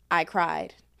 I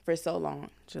cried for so long.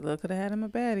 Jalil could have had him a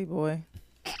baddie, boy.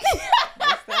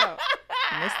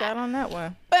 Missed out on that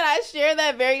one. But I share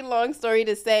that very long story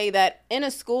to say that in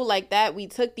a school like that, we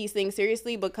took these things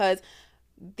seriously because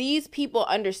these people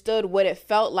understood what it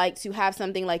felt like to have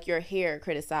something like your hair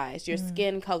criticized, your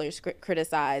skin color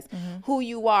criticized, who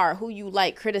you are, who you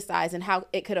like criticized, and how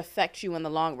it could affect you in the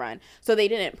long run. So they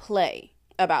didn't play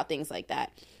about things like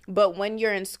that. But when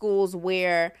you're in schools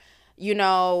where, you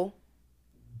know,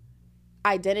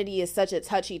 identity is such a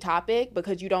touchy topic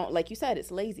because you don't, like you said,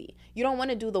 it's lazy. You don't want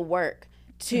to do the work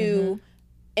to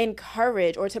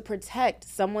encourage or to protect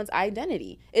someone's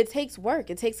identity. It takes work.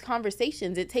 It takes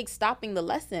conversations. It takes stopping the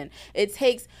lesson. It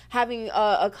takes having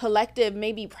a collective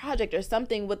maybe project or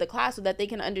something with the class so that they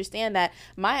can understand that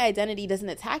my identity doesn't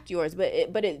attack yours, but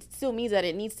it still means that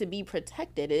it needs to be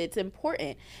protected. It's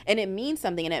important and it means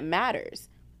something and it matters.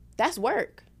 That's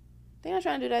work. They're not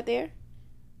trying to do that there.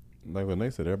 Like when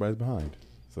they said, everybody's behind.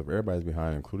 So if everybody's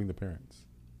behind, including the parents,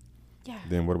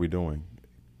 then what are we doing?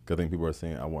 Because I think people are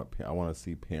saying, I want to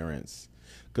see parents.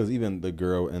 Because even the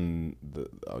girl in the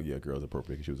girl's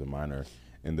appropriate because she was a minor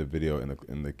in the video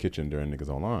in the kitchen during Niggas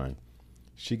Online.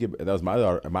 That was my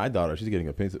daughter. My daughter, she's getting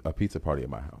a pizza party at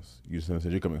my house. You just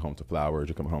said you're coming home to flowers.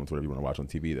 You're coming home to whatever you want to watch on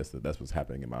TV. That's what's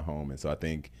happening in my home. And so I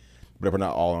think, but if we're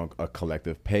not all on a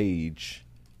collective page,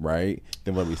 right?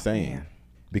 Then what are we saying? Yeah.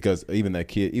 Because even that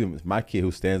kid, even my kid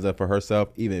who stands up for herself,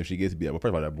 even if she gets beat up, well,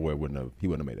 first of all, that boy wouldn't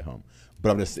have made it home. But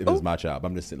I'm just, if it was my child,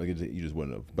 I'm just saying, like, you just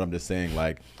wouldn't have. But I'm just saying,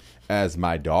 like, as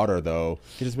my daughter, though,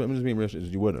 I'm just being real,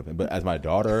 you wouldn't have. But as my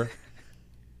daughter,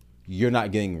 you're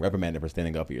not getting reprimanded for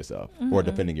standing up for yourself or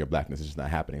defending your blackness. It's just not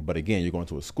happening. But again, you're going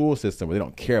to a school system where they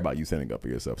don't care about you standing up for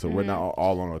yourself. So we're not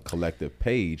all on a collective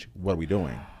page. What are we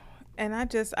doing? And I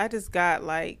just got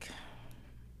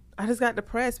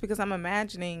depressed because I'm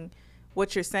imagining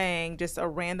what you're saying. Just a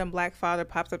random black father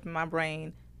pops up in my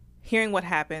brain, hearing what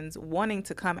happens, wanting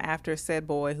to come after said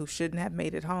boy who shouldn't have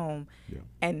made it home,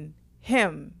 and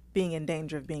him being in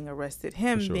danger of being arrested,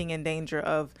 being in danger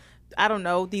of, I don't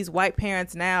know, these white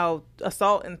parents now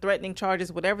assault and threatening charges,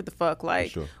 whatever the fuck.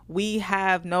 Like, we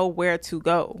have nowhere to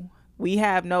go. We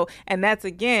have no, and that's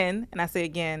again, and I say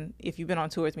again, if you've been on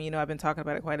tour with me, you know I've been talking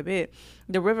about it quite a bit.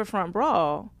 The Riverfront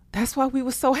Brawl. That's why we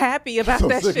were so happy about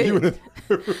that shit.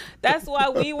 That's why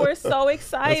we were so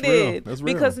excited. That's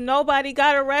real. Because nobody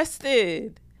got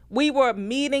arrested. We were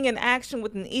meeting in action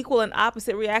with an equal and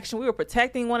opposite reaction. We were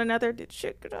protecting one another. Did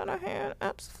shit get out of hand?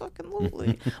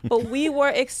 Absolutely. But we were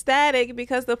ecstatic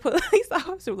because the police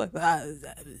officer was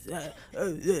like,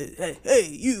 hey,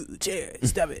 you, chair,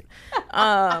 stop it.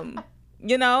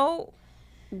 You know,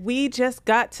 we just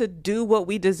got to do what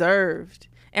we deserved.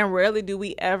 And rarely do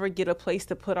we ever get a place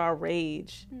to put our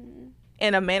rage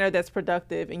in a manner that's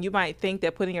productive. And you might think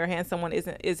that putting your hands on someone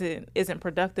isn't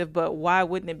productive, but why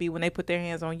wouldn't it be when they put their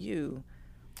hands on you?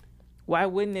 Why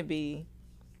wouldn't it be?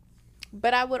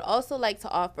 But I would also like to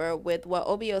offer with what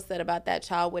Obio said about that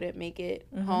child wouldn't make it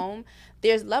home.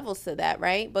 There's levels to that,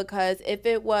 right? Because if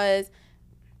it was,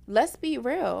 let's be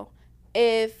real,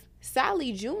 if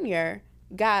Sally Jr.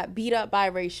 got beat up by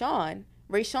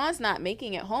Rayshawn's not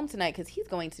making it home tonight because he's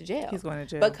going to jail. He's going to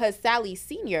jail. Because Sally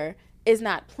Sr. is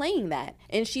not playing that.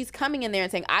 And she's coming in there and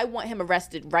saying, I want him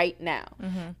arrested right now.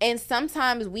 And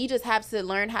sometimes we just have to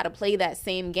learn how to play that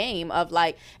same game of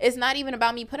like, it's not even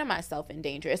about me putting myself in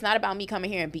danger. It's not about me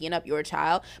coming here and beating up your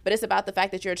child, but it's about the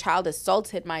fact that your child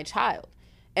assaulted my child.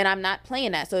 And I'm not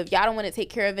playing that. So if y'all don't want to take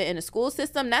care of it in the school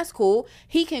system, that's cool.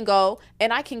 He can go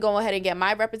and I can go ahead and get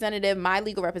my representative, my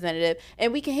legal representative,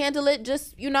 and we can handle it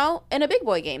just, you know, in a big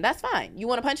boy game. That's fine. You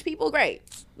want to punch people? Great.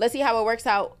 Let's see how it works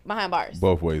out behind bars.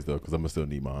 Both ways, though, because I'm going to still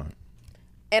need mine.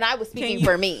 And I was speaking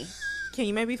for me. Can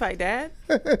you maybe fight dad?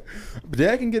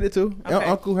 Dad can get it too. Okay.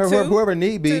 Uncle, Two? whoever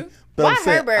need be. Two? But Why I'm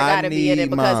saying, Herbert I gotta be in it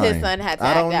need because his mine. son had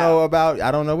I don't tagged know out? about. I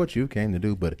don't know what you came to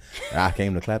do, but I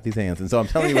came to clap these hands, and so I'm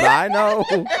telling you what I know.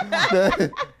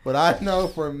 What I know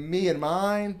for me and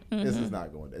mine, this is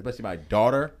not going. Especially my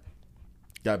daughter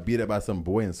got beat up by some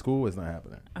boy in school. It's not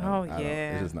happening. Oh, I don't-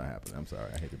 yeah. it's just not happening. I'm sorry.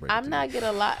 I hate to break it I'm to not you.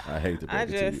 gonna lie. I hate to break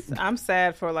it to you. I'm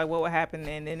sad for like what would happen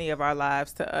in any of our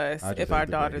lives to us I just if hate our to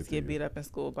break daughters it to get you. beat up in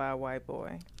school by a white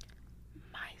boy.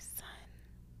 My son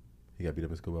He got beat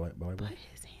up in school by white boy. put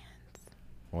his hands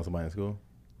Want somebody in school?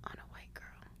 on a white girl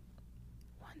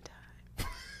one time.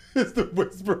 It's the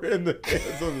whisper in the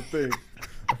hands on the thing.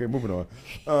 Okay, moving on.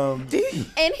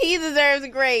 And he deserves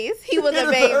grace. He was He a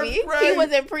deserves baby. grace. He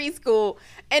was in preschool.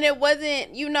 And it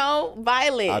wasn't,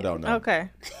 violent. I don't know. Okay.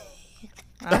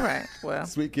 All right. Well,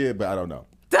 Sweet kid, but I don't know.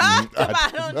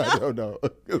 I don't know. I don't know.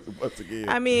 Once again,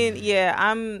 I mean,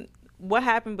 yeah, what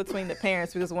happened between the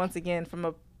parents? Because once again, from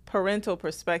a parental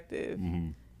perspective,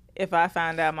 if I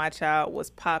found out my child was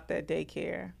popped at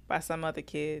daycare by some other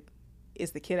kid,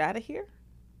 is the kid out of here?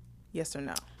 Yes or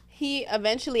no?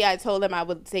 I told him I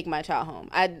would take my child home.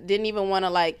 I didn't even want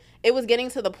to it was getting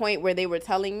to the point where they were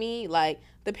telling me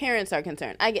the parents are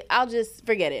concerned. I'll just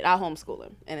forget it. I'll homeschool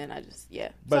him. And then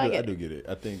But So I get do it. get it.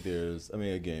 I think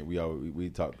again, we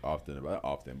talk often about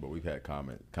but we've had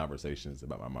conversations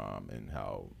about my mom and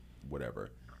how whatever.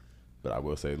 But I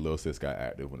will say, little sis got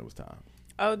active when it was time.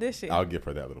 Oh, did she? I'll give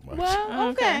her that little much. Well,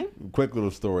 okay. Quick little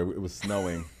story. It was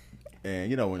snowing.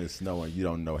 And when it's snowing, you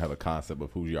don't have a concept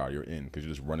of whose yard you're in because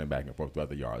you're just running back and forth throughout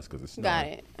the yards because it's snowing. Got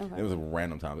it. Okay. It was a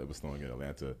random time that it was snowing in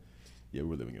Atlanta. Yeah, we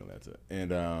were living in Atlanta.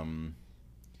 And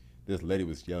this lady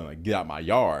was yelling, get out my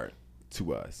yard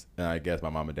to us. And I guess my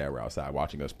mom and dad were outside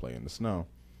watching us play in the snow.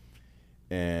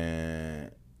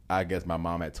 And I guess my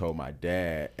mom had told my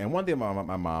dad. And one thing about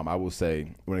my mom, I will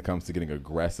say, when it comes to getting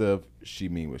aggressive, she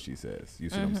mean what she says. You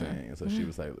see what I'm saying? And so she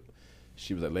was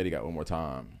like, lady, got one more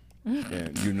time.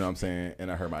 And you know what I'm saying?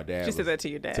 And I heard my dad. She said that to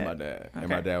your dad? To my dad. And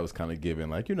Okay. my dad was kind of giving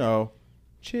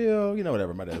chill,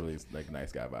 whatever. My dad really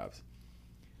nice guy vibes.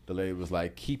 The lady was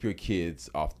like, keep your kids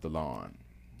off the lawn.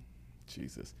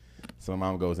 Jesus. So my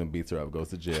mom goes and beats her up, goes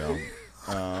to jail.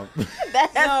 That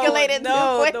escalated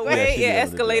no, too the quick. way she it did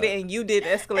with the escalated job. and you did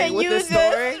escalate And with you this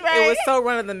just- story. It was right? so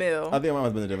run of the mill. I think my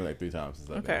mom's been to like 3 times since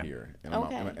I've been Okay. here. And,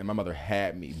 Okay. and my mother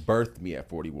birthed me at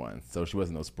 41. So she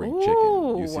wasn't no spring Ooh,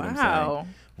 chicken. You see what I'm wow.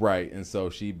 saying? Right. And so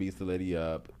she beats the lady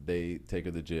up. They take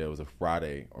her to jail. It was a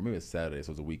Friday or maybe it's Saturday. So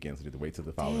it was a weekend. So they had to wait till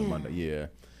the following Monday. Yeah.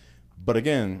 But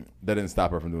again, that didn't stop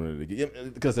her from doing it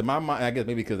again. Because in my mind, I guess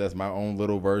maybe because that's my own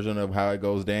little version of how it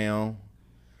goes down.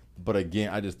 But again,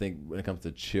 I just think when it comes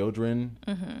to children,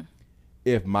 and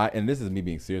this is me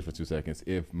being serious for 2 seconds,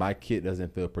 if my kid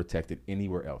doesn't feel protected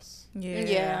anywhere else,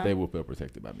 Yeah. they will feel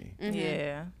protected by me.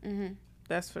 Yeah.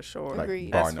 That's for sure. Like,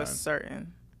 Agreed. bar That's none. for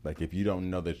certain. Like if you don't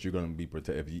know that you're going to be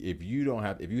protected, if you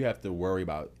have to worry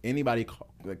about anybody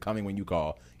coming when you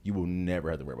call, you will never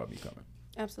have to worry about me coming.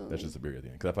 Absolutely. That's just a bigger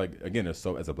thing. Because I feel like, again, as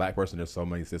a black person, there's so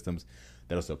many systems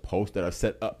that are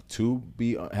set up to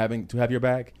be to have your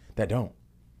back that don't.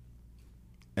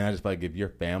 And I just feel like if your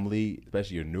family,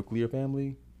 especially your nuclear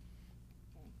family,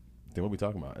 then what are we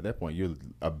talking about? At that point, you're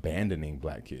abandoning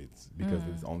black kids because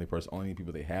it's the only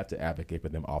people they have to advocate for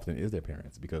them often is their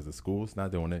parents because the school's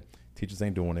not doing it, teachers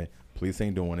ain't doing it, police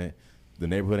ain't doing it, the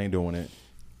neighborhood ain't doing it,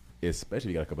 especially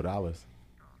if you got a couple dollars.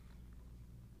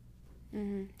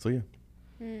 So yeah.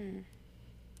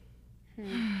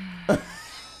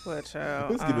 Well,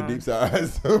 child. Let's give it deep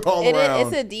sides all It around. is,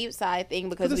 it's a deep side thing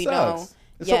because it we sucks. know.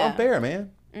 It's so unfair,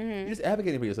 man. You're just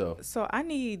advocating for yourself. So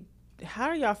how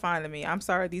are y'all finding me? I'm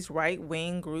sorry, these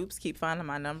right-wing groups keep finding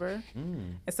my number.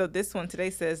 And so this one today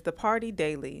says, The Party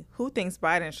Daily. Who thinks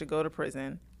Biden should go to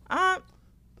prison?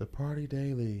 The Party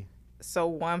Daily. So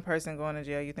one person going to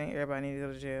jail, you think everybody need to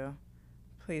go to jail?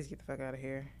 Please get the fuck out of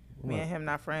here. Me and him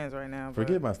not friends right now. But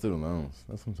Forget my student loans.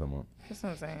 That's what I'm talking about. that's what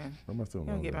I'm saying. Where my student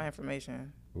You don't loans get at? my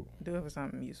information. Ooh. Do it for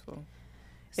something useful.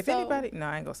 If So- anybody... No,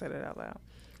 I ain't going to say that out loud.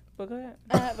 But go ahead.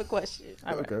 I have a question.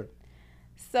 All right. Okay.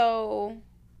 So,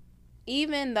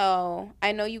 even though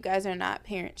I know you guys are not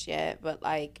parents yet, but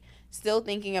still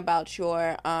thinking about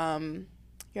your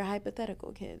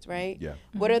hypothetical kids, right? Yeah.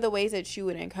 What are the ways that you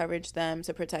would encourage them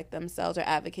to protect themselves or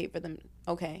advocate for them?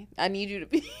 Okay, I need you to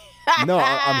be. No,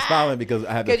 I'm smiling because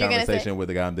I had this 'Cause you're gonna conversation with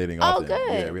the guy I'm dating Oh, often. good.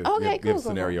 Yeah, we have, Okay, we have cool, a cool,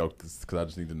 scenario because I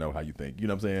just need to know how you think. You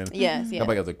know what I'm saying? Yes, I yes. feel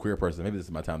like as a queer person, maybe this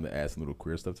is my time to add some little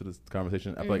queer stuff to this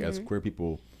conversation. I feel like as queer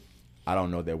people, I don't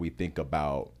know that we think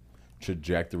about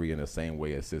trajectory in the same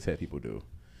way as cishet people do.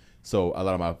 So a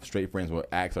lot of my straight friends will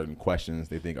ask certain questions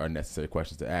they think are necessary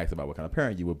questions to ask about what kind of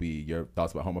parent you would be, your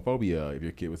thoughts about homophobia, if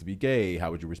your kid was to be gay,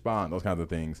 how would you respond, those kinds of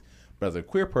things. But as a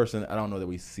queer person, I don't know that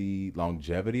we see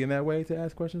longevity in that way to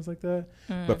ask questions like that.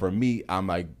 But for me, I'm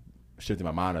like shifting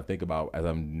my mind to think about as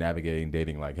I'm navigating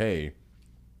dating, like, hey,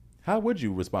 how would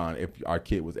you respond if our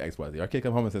kid was XYZ? Our kid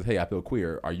comes home and says, hey, I feel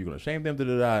queer. Are you going to shame them?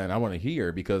 And I want to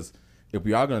hear, because if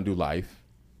we are going to do life,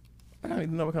 I don't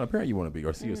even know what kind of parent you want to be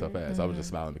or see yourself as. I was just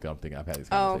smiling because I'm thinking I've had these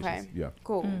conversations. Okay. Yeah.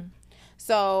 Cool.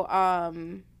 So,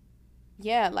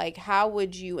 yeah, like, how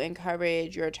would you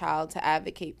encourage your child to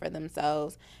advocate for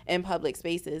themselves in public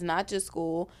spaces, not just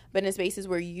school, but in spaces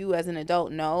where you as an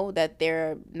adult know that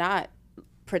they're not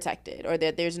protected or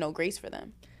that there's no grace for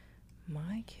them?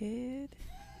 My kid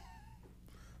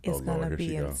is going to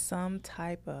be in some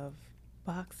type of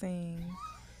boxing,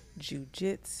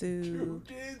 jiu-jitsu,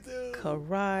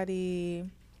 karate,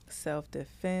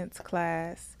 self-defense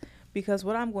class, because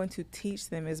what I'm going to teach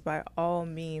them is, by all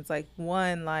means, like,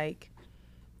 one, like,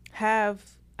 I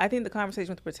think the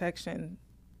conversation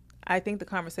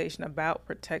about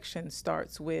protection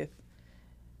starts with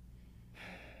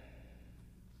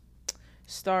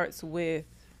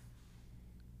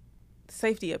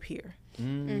safety up here.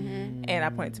 And I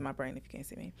point to my brain if you can't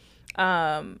see me.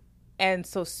 And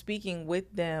so speaking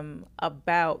with them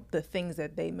about the things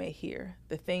that they may hear,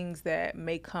 the things that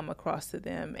may come across to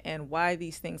them, and why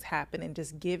these things happen, and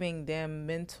just giving them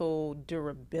mental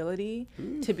durability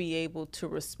to be able to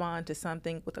respond to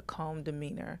something with a calm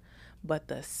demeanor. But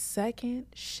the second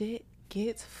shit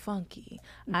gets funky,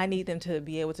 I need them to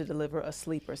be able to deliver a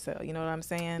sleeper cell. You know what I'm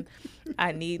saying?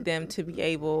 I need them to be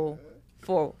able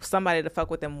for somebody to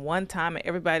fuck with them one time and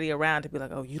everybody around to be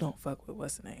like, oh, you don't fuck with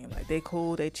what's the name? Like, they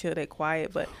cool, they chill, they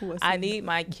quiet. But I need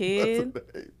my kid,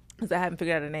 because I haven't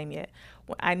figured out a name yet.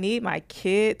 I need my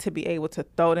kid to be able to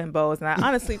throw them bows. And I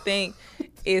honestly think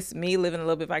it's me living a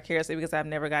little bit vicariously, because I've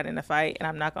never gotten in a fight. And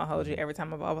I'm not going to hold you. Every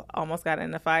time I've almost gotten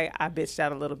in a fight, I bitched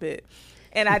out a little bit.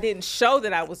 And I didn't show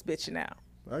that I was bitching out.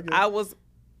 I was...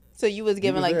 So you was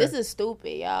giving like, this is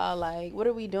stupid, y'all. Like, what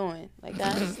are we doing? Like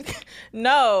that?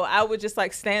 No, I would just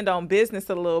like stand on business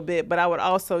a little bit, but I would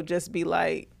also just be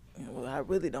like, well, I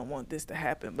really don't want this to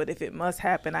happen, but if it must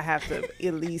happen, I have to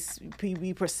at least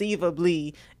be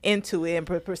perceivably into it and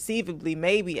perceivably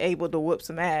maybe able to whoop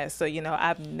some ass. So, you know,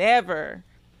 I've never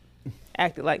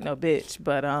acted like no bitch,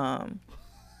 but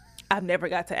I've never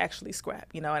got to actually scrap,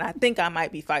 you know, and I think I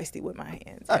might be feisty with my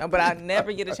hands, you know, but I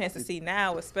never get a chance to see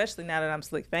now, especially now that I'm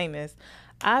slick famous.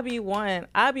 I be one.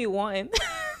 I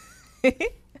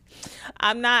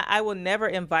will never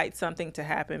invite something to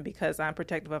happen because I'm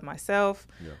protective of myself,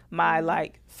 my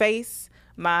like face,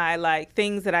 my like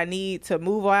things that I need to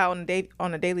move out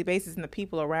on a daily basis and the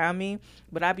people around me.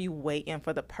 But I be waiting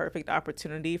for the perfect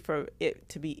opportunity for it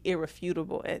to be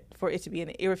irrefutable, for it to be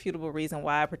an irrefutable reason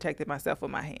why I protected myself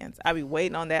with my hands. I be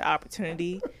waiting on that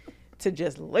opportunity to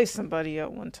just lace somebody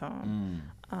up one time.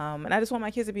 And I just want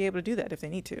my kids to be able to do that if they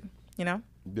need to, you know?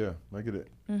 Yeah, I get it.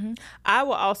 I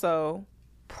will also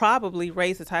probably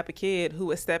raise the type of kid who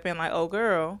would step in like, oh,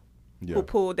 girl, who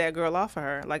pulled that girl off of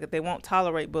her. Like, they won't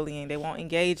tolerate bullying. They won't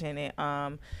engage in it.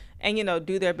 And, you know,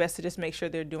 do their best to just make sure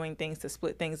they're doing things to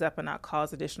split things up and not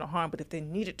cause additional harm. But if they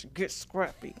needed to get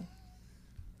scrappy,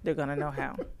 they're going to know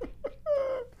how.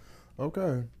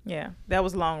 Okay. Yeah. That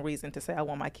was a long reason to say I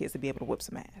want my kids to be able to whip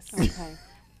some ass. Okay.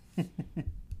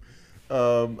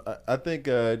 I think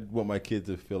I want my kids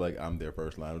to feel like I'm their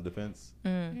first line of defense.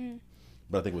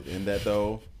 But I think within that,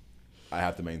 though, I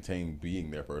have to maintain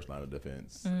being their first line of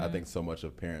defense. I think so much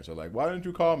of parents are like, why didn't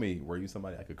you call me? Were you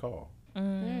somebody I could call?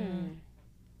 You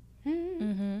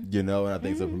know, and I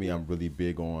think so for me, I'm really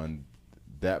big on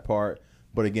that part.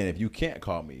 But again, if you can't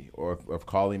call me, or if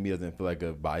calling me doesn't feel like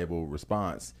a viable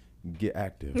response, get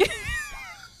active.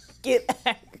 Get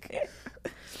active.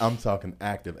 I'm talking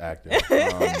active.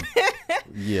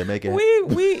 Yeah, make it.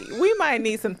 We might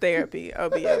need some therapy,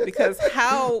 OBO, because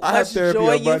how much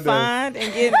joy you find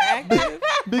in getting active.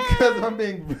 Because I'm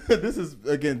being. This is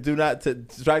again. Do not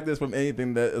strike this from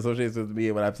anything that associates with me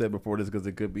and what I've said before. This because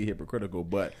it could be hypocritical,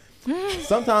 but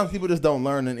sometimes people just don't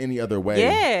learn in any other way.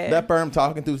 Yeah. That firm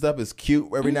talking through stuff is cute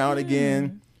every now and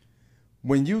again.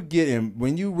 When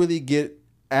you really get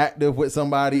active with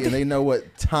somebody and they know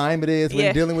what time it is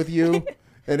when dealing with you.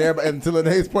 And everybody, until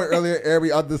Anae's point earlier,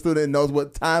 every other student knows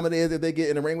what time it is if they get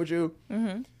in the ring with you.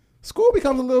 School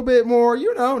becomes a little bit more,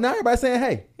 you know, now everybody's saying,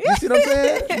 hey, you see what I'm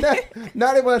saying?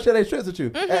 now they want to share their strips with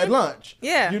you at lunch.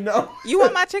 Yeah. You know? You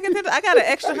want my chicken tenders? I got an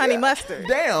extra honey mustard.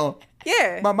 Damn.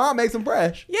 Yeah. My mom makes them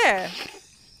fresh. Yeah.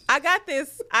 I got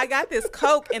this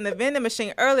Coke in the vending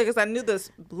machine earlier because I knew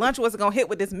this lunch wasn't going to hit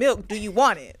with this milk. Do you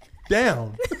want it?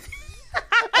 down.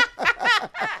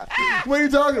 What are you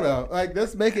talking about? Like,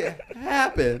 let's make it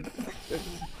happen.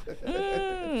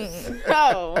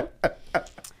 So,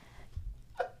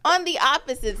 on the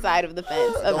opposite side of the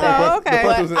fence of Oh, that, okay. The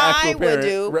person was an actual I would parent.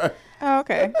 do- Right. Oh,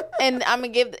 okay. and I'm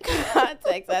going to give the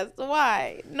context as to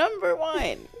why. Number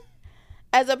one,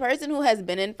 as a person who has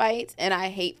been in fights and I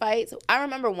hate fights, I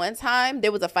remember one time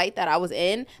there was a fight that I was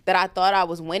in that I thought I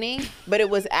was winning, but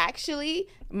it was actually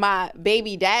my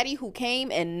baby daddy who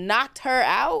came and knocked her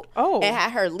out and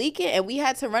had her leaking, and we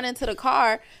had to run into the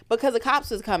car because the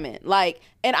cops was coming. Like,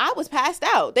 and I was passed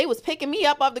out. They was picking me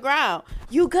up off the ground.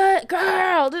 You good,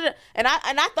 girl? And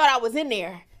I thought I was in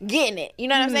there getting it. You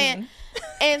know what I'm saying?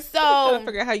 And I so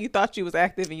forget how you thought you was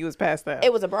active and you was passed out.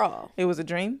 it was a brawl. It was a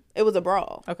dream? It was a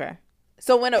brawl. Okay.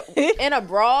 So when in a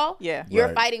brawl, Yeah. you're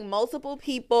Right. fighting multiple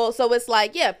people. So it's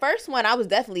like, yeah, first one I was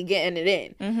definitely getting it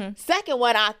in. Mm-hmm. Second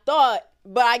one I thought,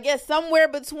 but I guess somewhere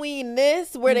between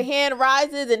this where the hand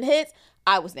rises and hits,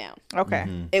 I was down.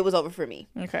 Okay. It was over for me.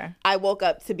 Okay. I woke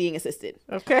up to being assisted.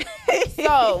 Okay.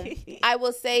 So I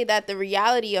will say that the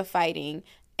reality of fighting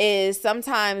is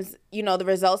sometimes, you know, the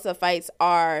results of fights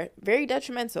are very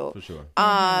detrimental. For sure.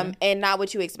 And not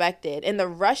what you expected. In the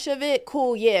rush of it,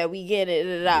 cool, yeah, we get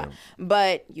it,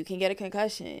 but you can get a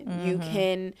concussion. You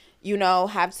can, you know,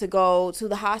 have to go to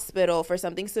the hospital for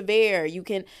something severe. You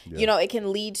can, you know, it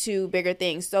can lead to bigger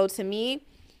things. So to me,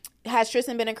 has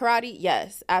Tristan been in karate?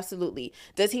 Yes, absolutely.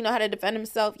 Does he know how to defend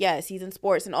himself? Yes, he's in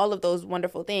sports and all of those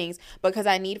wonderful things, because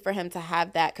I need for him to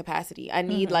have that capacity. I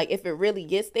need, like, if it really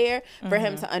gets there, for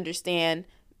him to understand,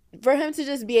 for him to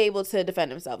just be able to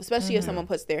defend himself, especially if someone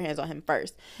puts their hands on him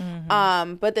first.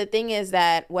 But the thing is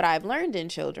that what I've learned in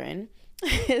children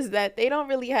is that they don't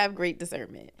really have great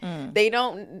discernment. They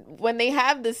don't, when they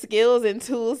have the skills and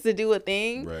tools to do a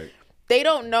thing, Right. they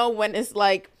don't know when it's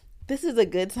like, this is a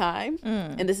good time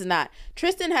and this is not.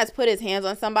 Tristan has put his hands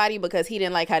on somebody because he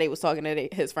didn't like how they was talking to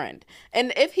his friend.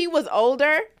 And if he was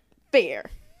older, fair.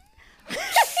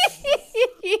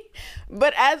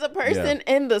 But as a person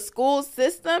in the school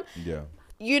system, Yeah.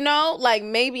 you know, like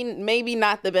maybe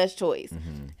not the best choice.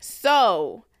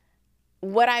 So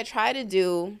what I try to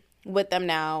do with them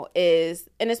now is,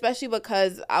 and especially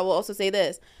because I will also say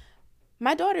this,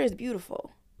 my daughter is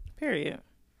beautiful. Period.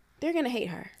 They're going to hate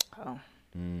her. Oh.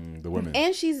 The women.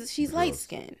 And she's light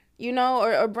skinned, you know,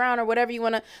 or brown or whatever you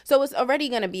want to. So it's already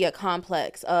going to be a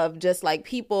complex of just like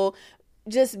people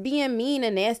just being mean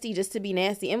and nasty just to be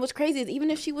nasty. And what's crazy is even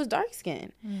if she was dark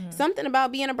skinned, something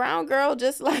about being a brown girl,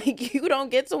 just like you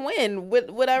don't get to win with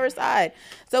whatever side.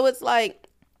 So it's like,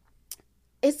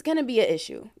 it's going to be an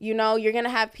issue. You know, you're going to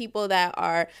have people that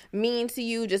are mean to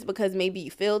you just because maybe you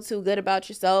feel too good about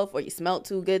yourself, or you smelled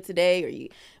too good today,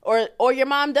 or your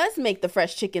mom does make the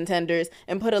fresh chicken tenders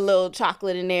and put a little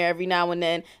chocolate in there every now and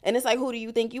then. And it's like, who do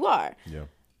you think you are? Yeah.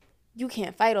 You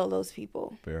can't fight all those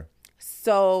people. Fair.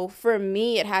 So for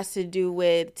me, it has to do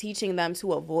with teaching them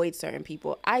to avoid certain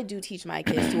people. I do teach my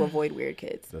kids to avoid weird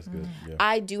kids. That's good. Yeah.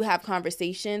 I do have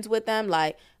conversations with them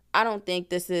like, I don't think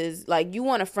this is, like, you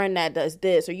want a friend that does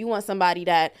this, or you want somebody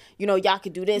that, you know, y'all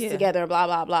could do this together, blah,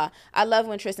 blah, blah. I love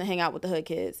when Tristan hang out with the hood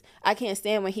kids. I can't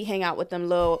stand when he hang out with them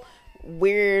little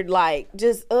weird, like,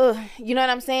 just, you know what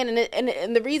I'm saying?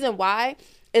 And the reason why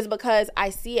is because I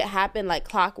see it happen like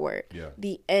clockwork. Yeah.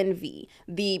 The envy,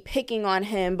 the picking on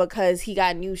him because he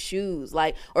got new shoes,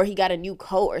 like, or he got a new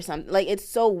coat or something. Like, it's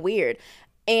so weird.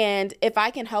 And if I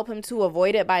can help him to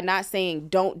avoid it by not saying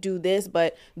don't do this,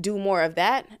 but do more of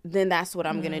that, then that's what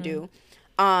I'm going to do.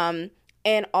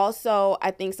 And also,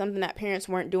 I think something that parents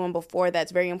weren't doing before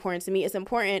that's very important to me, it's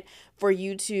important for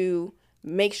you to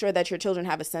make sure that your children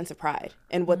have a sense of pride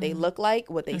in what they look like,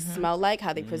 what they smell like,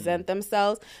 how they present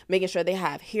themselves, making sure they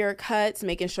have haircuts,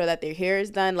 making sure that their hair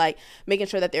is done, like making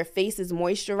sure that their face is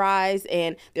moisturized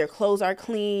and their clothes are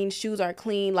clean, shoes are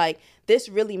clean. Like, this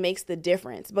really makes the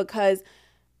difference, because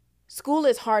school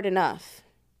is hard enough.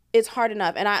 It's hard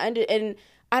enough. And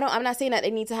I'm not saying that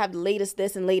they need to have the latest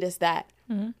this and latest that,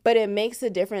 but it makes a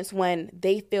difference when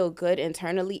they feel good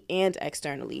internally and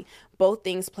externally. Both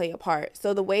things play a part.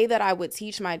 So the way that I would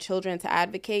teach my children to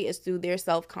advocate is through their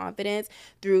self-confidence,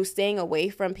 through staying away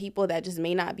from people that just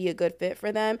may not be a good fit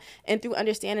for them, and through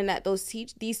understanding that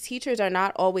these teachers are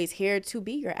not always here to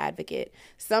be your advocate.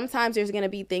 Sometimes there's going to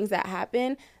be things that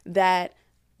happen that,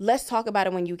 let's talk about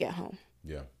it when you get home.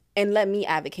 Yeah. And let me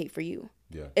advocate for you.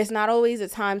 Yeah. It's not always a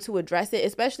time to address it,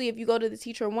 especially if you go to the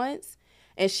teacher once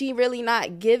and she really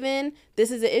not given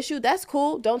this is an issue. That's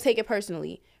cool. Don't take it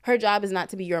personally. Her job is not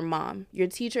to be your mom. Your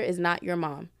teacher is not your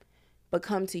mom, but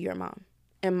come to your mom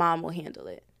and mom will handle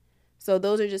it. So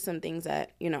those are just some things that,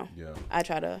 Yeah. I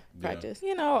try to practice.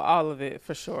 You know, all of it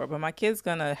for sure. But my kid's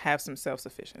gonna have some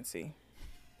self-sufficiency.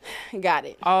 Got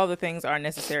it. All the things are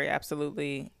necessary,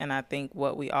 absolutely. And I think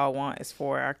what we all want is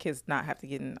for our kids not have to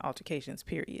get in altercations,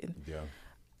 period. Yeah.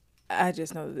 I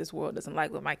just know that this world doesn't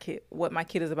like what my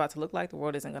kid is about to look like. The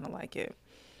world isn't gonna like it.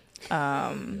 Yeah.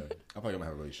 I feel like I'm gonna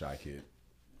have a really shy kid.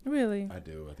 Really? I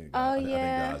do. I think. Oh, I think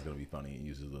yeah. God's gonna be funny and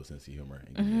use his little sense of humor.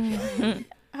 And give me a shy kid.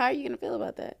 How are you going to feel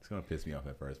about that? It's gonna piss me off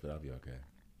at first, but I'll be okay.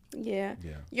 Yeah.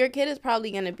 Yeah. Your kid is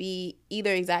probably going to be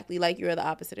either exactly like you or the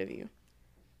opposite of you.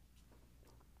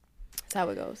 That's how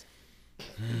it goes.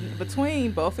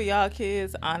 Between both of y'all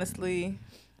kids, honestly,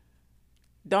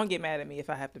 don't get mad at me if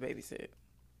I have to babysit.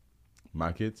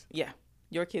 My kids. Yeah,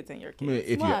 your kids and your I kids. mean,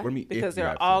 if Why? you, what do you mean, Because if you they're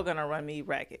have to? all gonna run me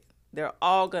ragged. They're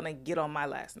all gonna get on my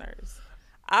last nerves.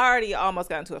 I already almost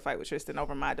got into a fight with Tristan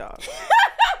over my dog.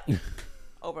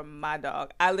 Over my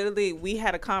dog. We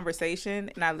had a conversation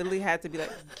and I literally had to be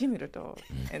like, give me the dog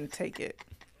and take it.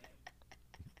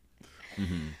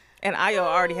 And Ayo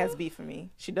already has beef for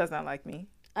me. She does not like me.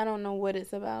 I don't know what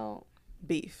it's about.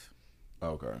 Beef.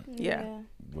 Okay. Yeah.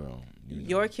 Well. You know.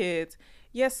 Your kids.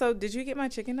 Yeah, so did you get my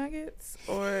chicken nuggets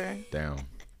or Down.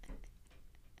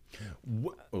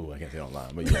 Oh, I can't say it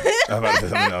online, but yeah. I'm about to say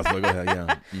something else, but go ahead.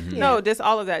 Yeah. Mhm. no, just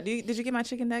all of that. Did you get my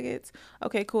chicken nuggets?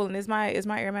 Okay, cool. And is my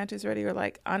air mattress ready? Or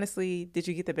like, honestly, did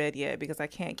you get the bed yet? Because I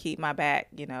can't keep my back.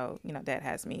 You know, Dad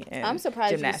has me in I'm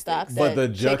surprised gymnastics. you stopped But at the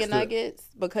chicken juxta- nuggets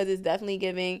because it's definitely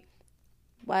giving.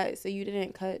 Why? So you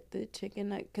didn't cut the chicken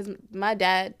nugget? Because my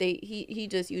dad, he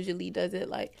just usually does it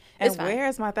like. It's And fine.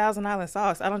 where's my Thousand Island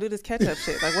sauce? I don't do this ketchup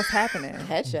shit. Like, what's happening?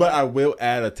 Ketchup? But I will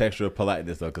add a texture of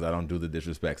politeness though, because I don't do the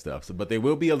disrespect stuff. So, but they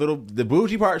will be a little the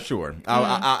bougie part. Sure,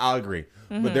 I'll agree.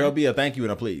 But there will be a thank you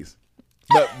and a please.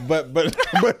 But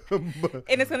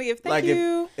And it's gonna give thank like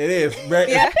you. it is right,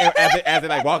 Yeah. as they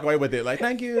like walk away with it, like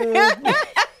thank you. That's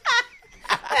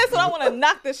what I want to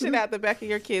knock the shit out the back of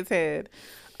your kid's head.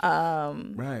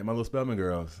 Right, my little Spelman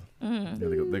girls. Yeah, they're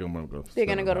gonna go. They're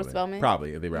gonna go to probably. Spelman?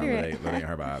 Probably if they around Yeah. they ain't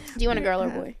her vibes. Do you want a girl or a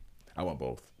boy? I want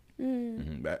both.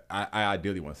 But I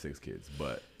ideally want 6 kids,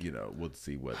 but we'll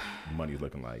see what money's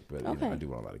looking like. But Okay. I do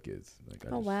want a lot of kids. Like,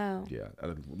 Oh, wow. Yeah,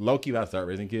 low key, when I start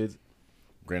raising kids,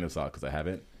 grain of salt because I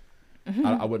haven't.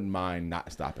 I wouldn't mind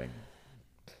not stopping.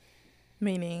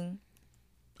 Meaning,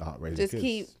 Raising Just kids.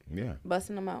 keep- Yeah,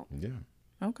 Busting them out. yeah,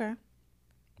 okay,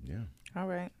 yeah. all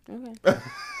right. Okay.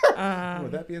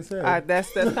 With that being said,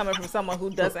 That's coming from someone who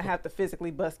doesn't have to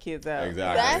physically bust kids out.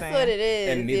 Exactly. That's what it is.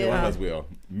 and neither yeah. one of us will.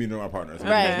 Neither one of our partners.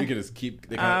 Right. We can just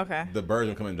keep. Okay. The birds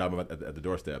will come and drop them at the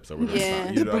doorstep. So we're just Yeah.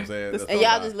 fine. You know what I'm saying? That's And all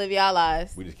y'all right. just live y'all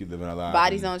lives. We just keep living our lives.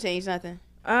 Bodies and- don't change nothing.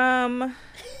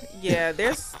 Yeah,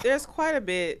 there's quite a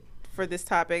bit for this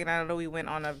topic, and I know we went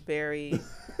on a very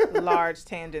large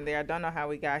tangent there. I don't know how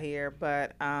we got here,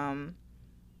 but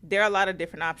there are a lot of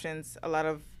different options. A lot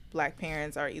of Black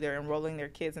parents are either enrolling their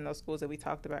kids in those schools that we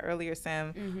talked about earlier,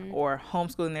 Sim, or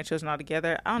homeschooling their children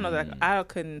altogether. I don't know that I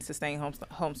couldnling my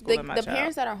The child.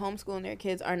 parents that are homeschooling their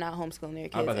kids are not homeschooling their I'm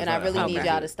kids, about to and say I that. really Okay. need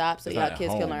y'all to stop so It's y'all not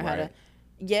kids at can home, learn how to. right?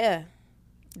 Yeah,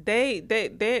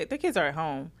 their kids are at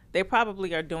home. They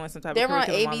probably are doing some type they're of on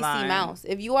curriculum ABC online. Mouse.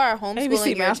 If you are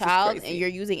homeschooling your Mouse is child crazy. and you're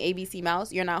using ABC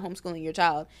Mouse, you're not homeschooling your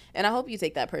child. And I hope you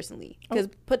take that personally Oh. because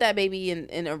put that baby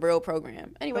in a real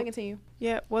program. Anyway, continue.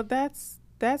 Yeah, well, that's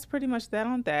pretty much that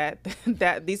on that.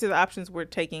 That these are the options we're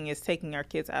taking is taking our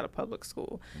kids out of public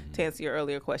school. To answer your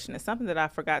earlier question, it's something that I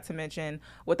forgot to mention.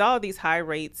 With all of these high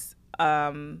rates,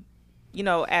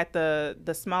 at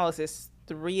the smallest, it's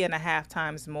 3.5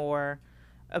 times more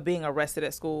of being arrested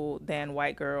at school than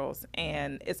white girls,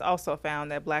 and it's also found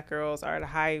that Black girls are at a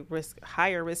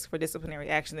higher risk for disciplinary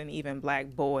action than even Black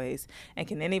boys. And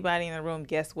can anybody in the room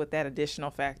guess what that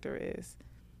additional factor is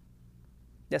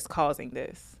that's causing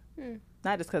this?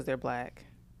 Not just because they're Black.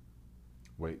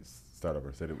 Wait, start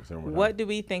over. Say it one more What time. do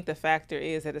we think the factor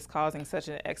is that is causing such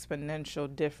an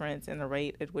exponential difference in the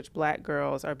rate at which Black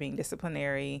girls are being disciplined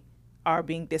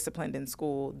in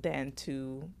school than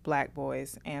to Black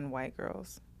boys and white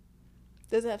girls?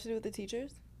 Does it have to do with the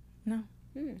teachers? No.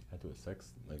 I do a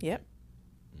sex. Like, Yep.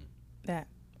 That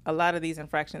a lot of these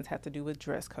infractions have to do with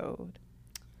dress code.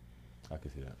 I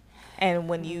can see that. And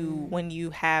when you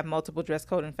have multiple dress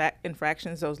code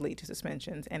infractions, those lead to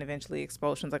suspensions and eventually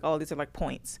expulsions. Like all these are like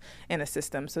points in a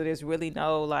system. So there's really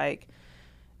no like,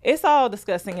 it's all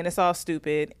disgusting and it's all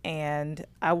stupid. And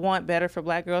I want better for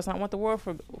Black girls. And I want the world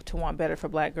to want better for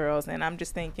Black girls. And I'm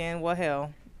just thinking, well,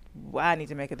 hell, I need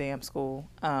to make a damn school.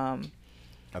 I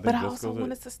think But I just also goes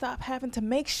want us to stop having to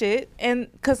make shit.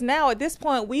 And because now at this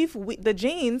point, the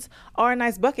jeans are a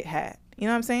nice bucket hat. You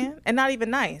know what I'm saying? And not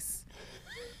even nice.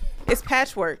 It's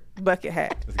patchwork bucket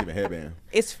hat. Let's give a headband.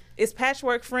 It's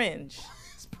patchwork fringe.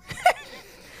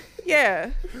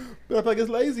 Yeah. But I feel like it's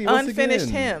lazy. Once Unfinished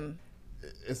again, hem.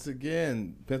 It's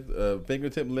again,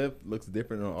 fingertip lip looks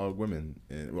different on all women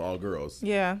and all girls.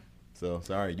 Yeah. So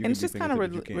sorry, you And it's can just be kind of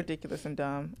fingertip, but you can't. ridiculous and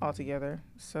dumb altogether.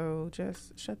 So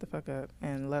just shut the fuck up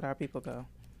and let our people go.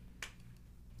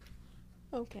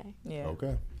 Okay. Yeah.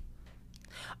 Okay.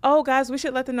 Oh, guys, we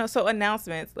should let them know. So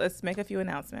announcements. Let's make a few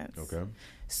announcements. Okay.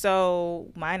 So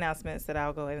my announcements that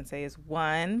I'll go ahead and say is,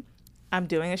 one, I'm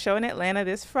doing a show in Atlanta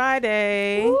this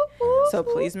Friday. So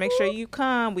please make sure you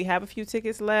come. We have a few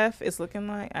tickets left. It's looking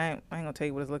like, I ain't going to tell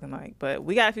you what it's looking like, but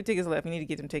we got a few tickets left. You need to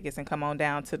get them tickets and come on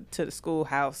down to the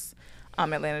schoolhouse,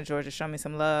 Atlanta, Georgia. Show me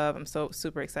some love. I'm so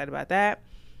super excited about that.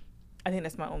 I think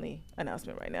that's my only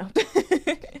announcement right now.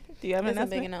 Do you have an That's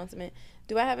a big announcement? announcement.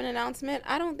 Do I have an announcement?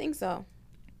 I don't think so.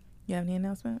 You have any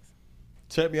announcements?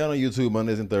 Check me out on YouTube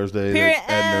Mondays and Thursdays Period.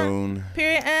 at noon.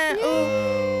 Period.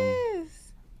 Ooh.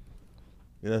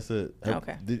 Yeah, that's it.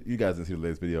 Okay. You guys didn't see the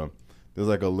latest video. There's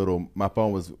like a little. My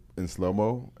phone was in slow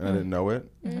mo and I didn't know it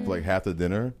for like half the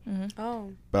dinner.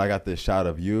 Oh. But I got this shot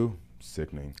of you.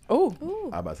 Sickening. Ooh. Ooh.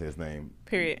 I'm about to say his name.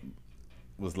 Period.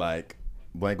 Was like,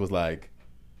 Blank was like,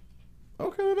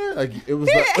 okay with that. Like it was.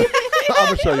 Like, I'm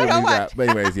gonna show you what he's at. But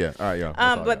anyways, yeah. All right, y'all. That's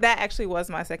all I But got. that actually was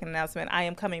my second announcement. I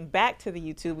am coming back to the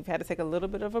YouTube. We've had to take a little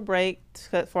bit of a break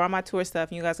for all my tour stuff.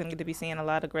 And you guys are going to get to be seeing a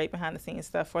lot of great behind the scenes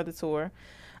stuff for the tour.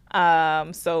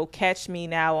 So catch me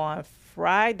now on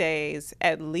Fridays,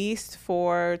 at least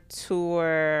for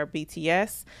tour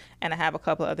BTS. And I have a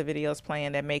couple of other videos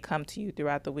planned that may come to you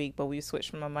throughout the week. But we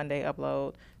switched from a Monday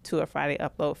upload to a Friday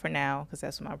upload for now because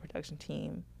that's what my production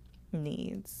team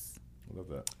needs. I love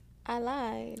that. I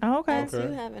lied. Oh, okay. I Okay.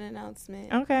 do have an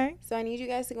announcement. Okay. So I need you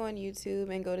guys to go on YouTube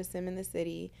and go to Sim in the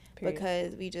City Period.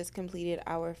 because we just completed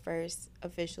our first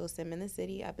official Sim in the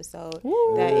City episode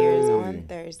Woo. that airs on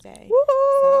Thursday.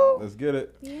 Woohoo. So Let's get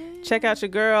it. yeah. Check out your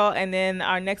girl. And then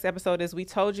our next episode is We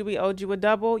Told You We Owed You a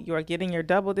Double. You are getting your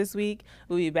double this week.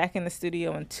 We'll be back in the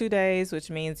studio in 2 days,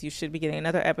 which means you should be getting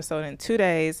another episode in 2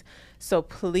 days. So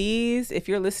please, if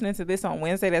you're listening to this on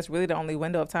Wednesday, that's really the only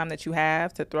window of time that you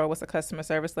have to throw us a customer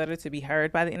service letter to be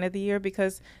heard by the end of the year,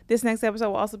 because this next episode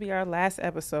will also be our last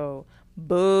episode.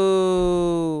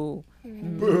 Boo.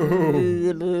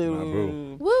 Boo.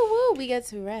 Boo. Woo woo, we get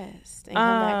to rest and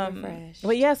come back refreshed.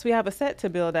 But yes, we have a set to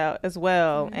build out as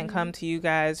well and come to you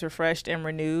guys refreshed and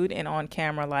renewed and on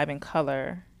camera live in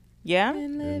color. Yeah?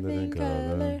 And live live in in color.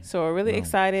 color. So we're really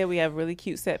excited. We have really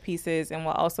cute set pieces, and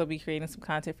we'll also be creating some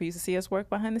content for you to see us work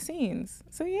behind the scenes.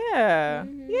 So yeah,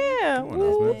 yeah. Come on,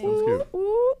 Asma. That was cute.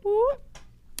 Ooh, ooh.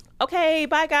 Okay,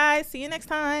 bye guys. See you next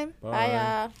time. Bye,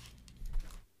 y'all.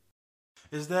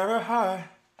 Is there a heart?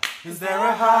 Is there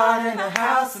a heart in the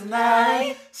house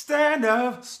tonight? Stand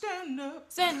up. Stand up.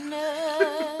 Send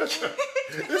us.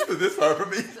 This part for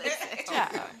me. Ciao.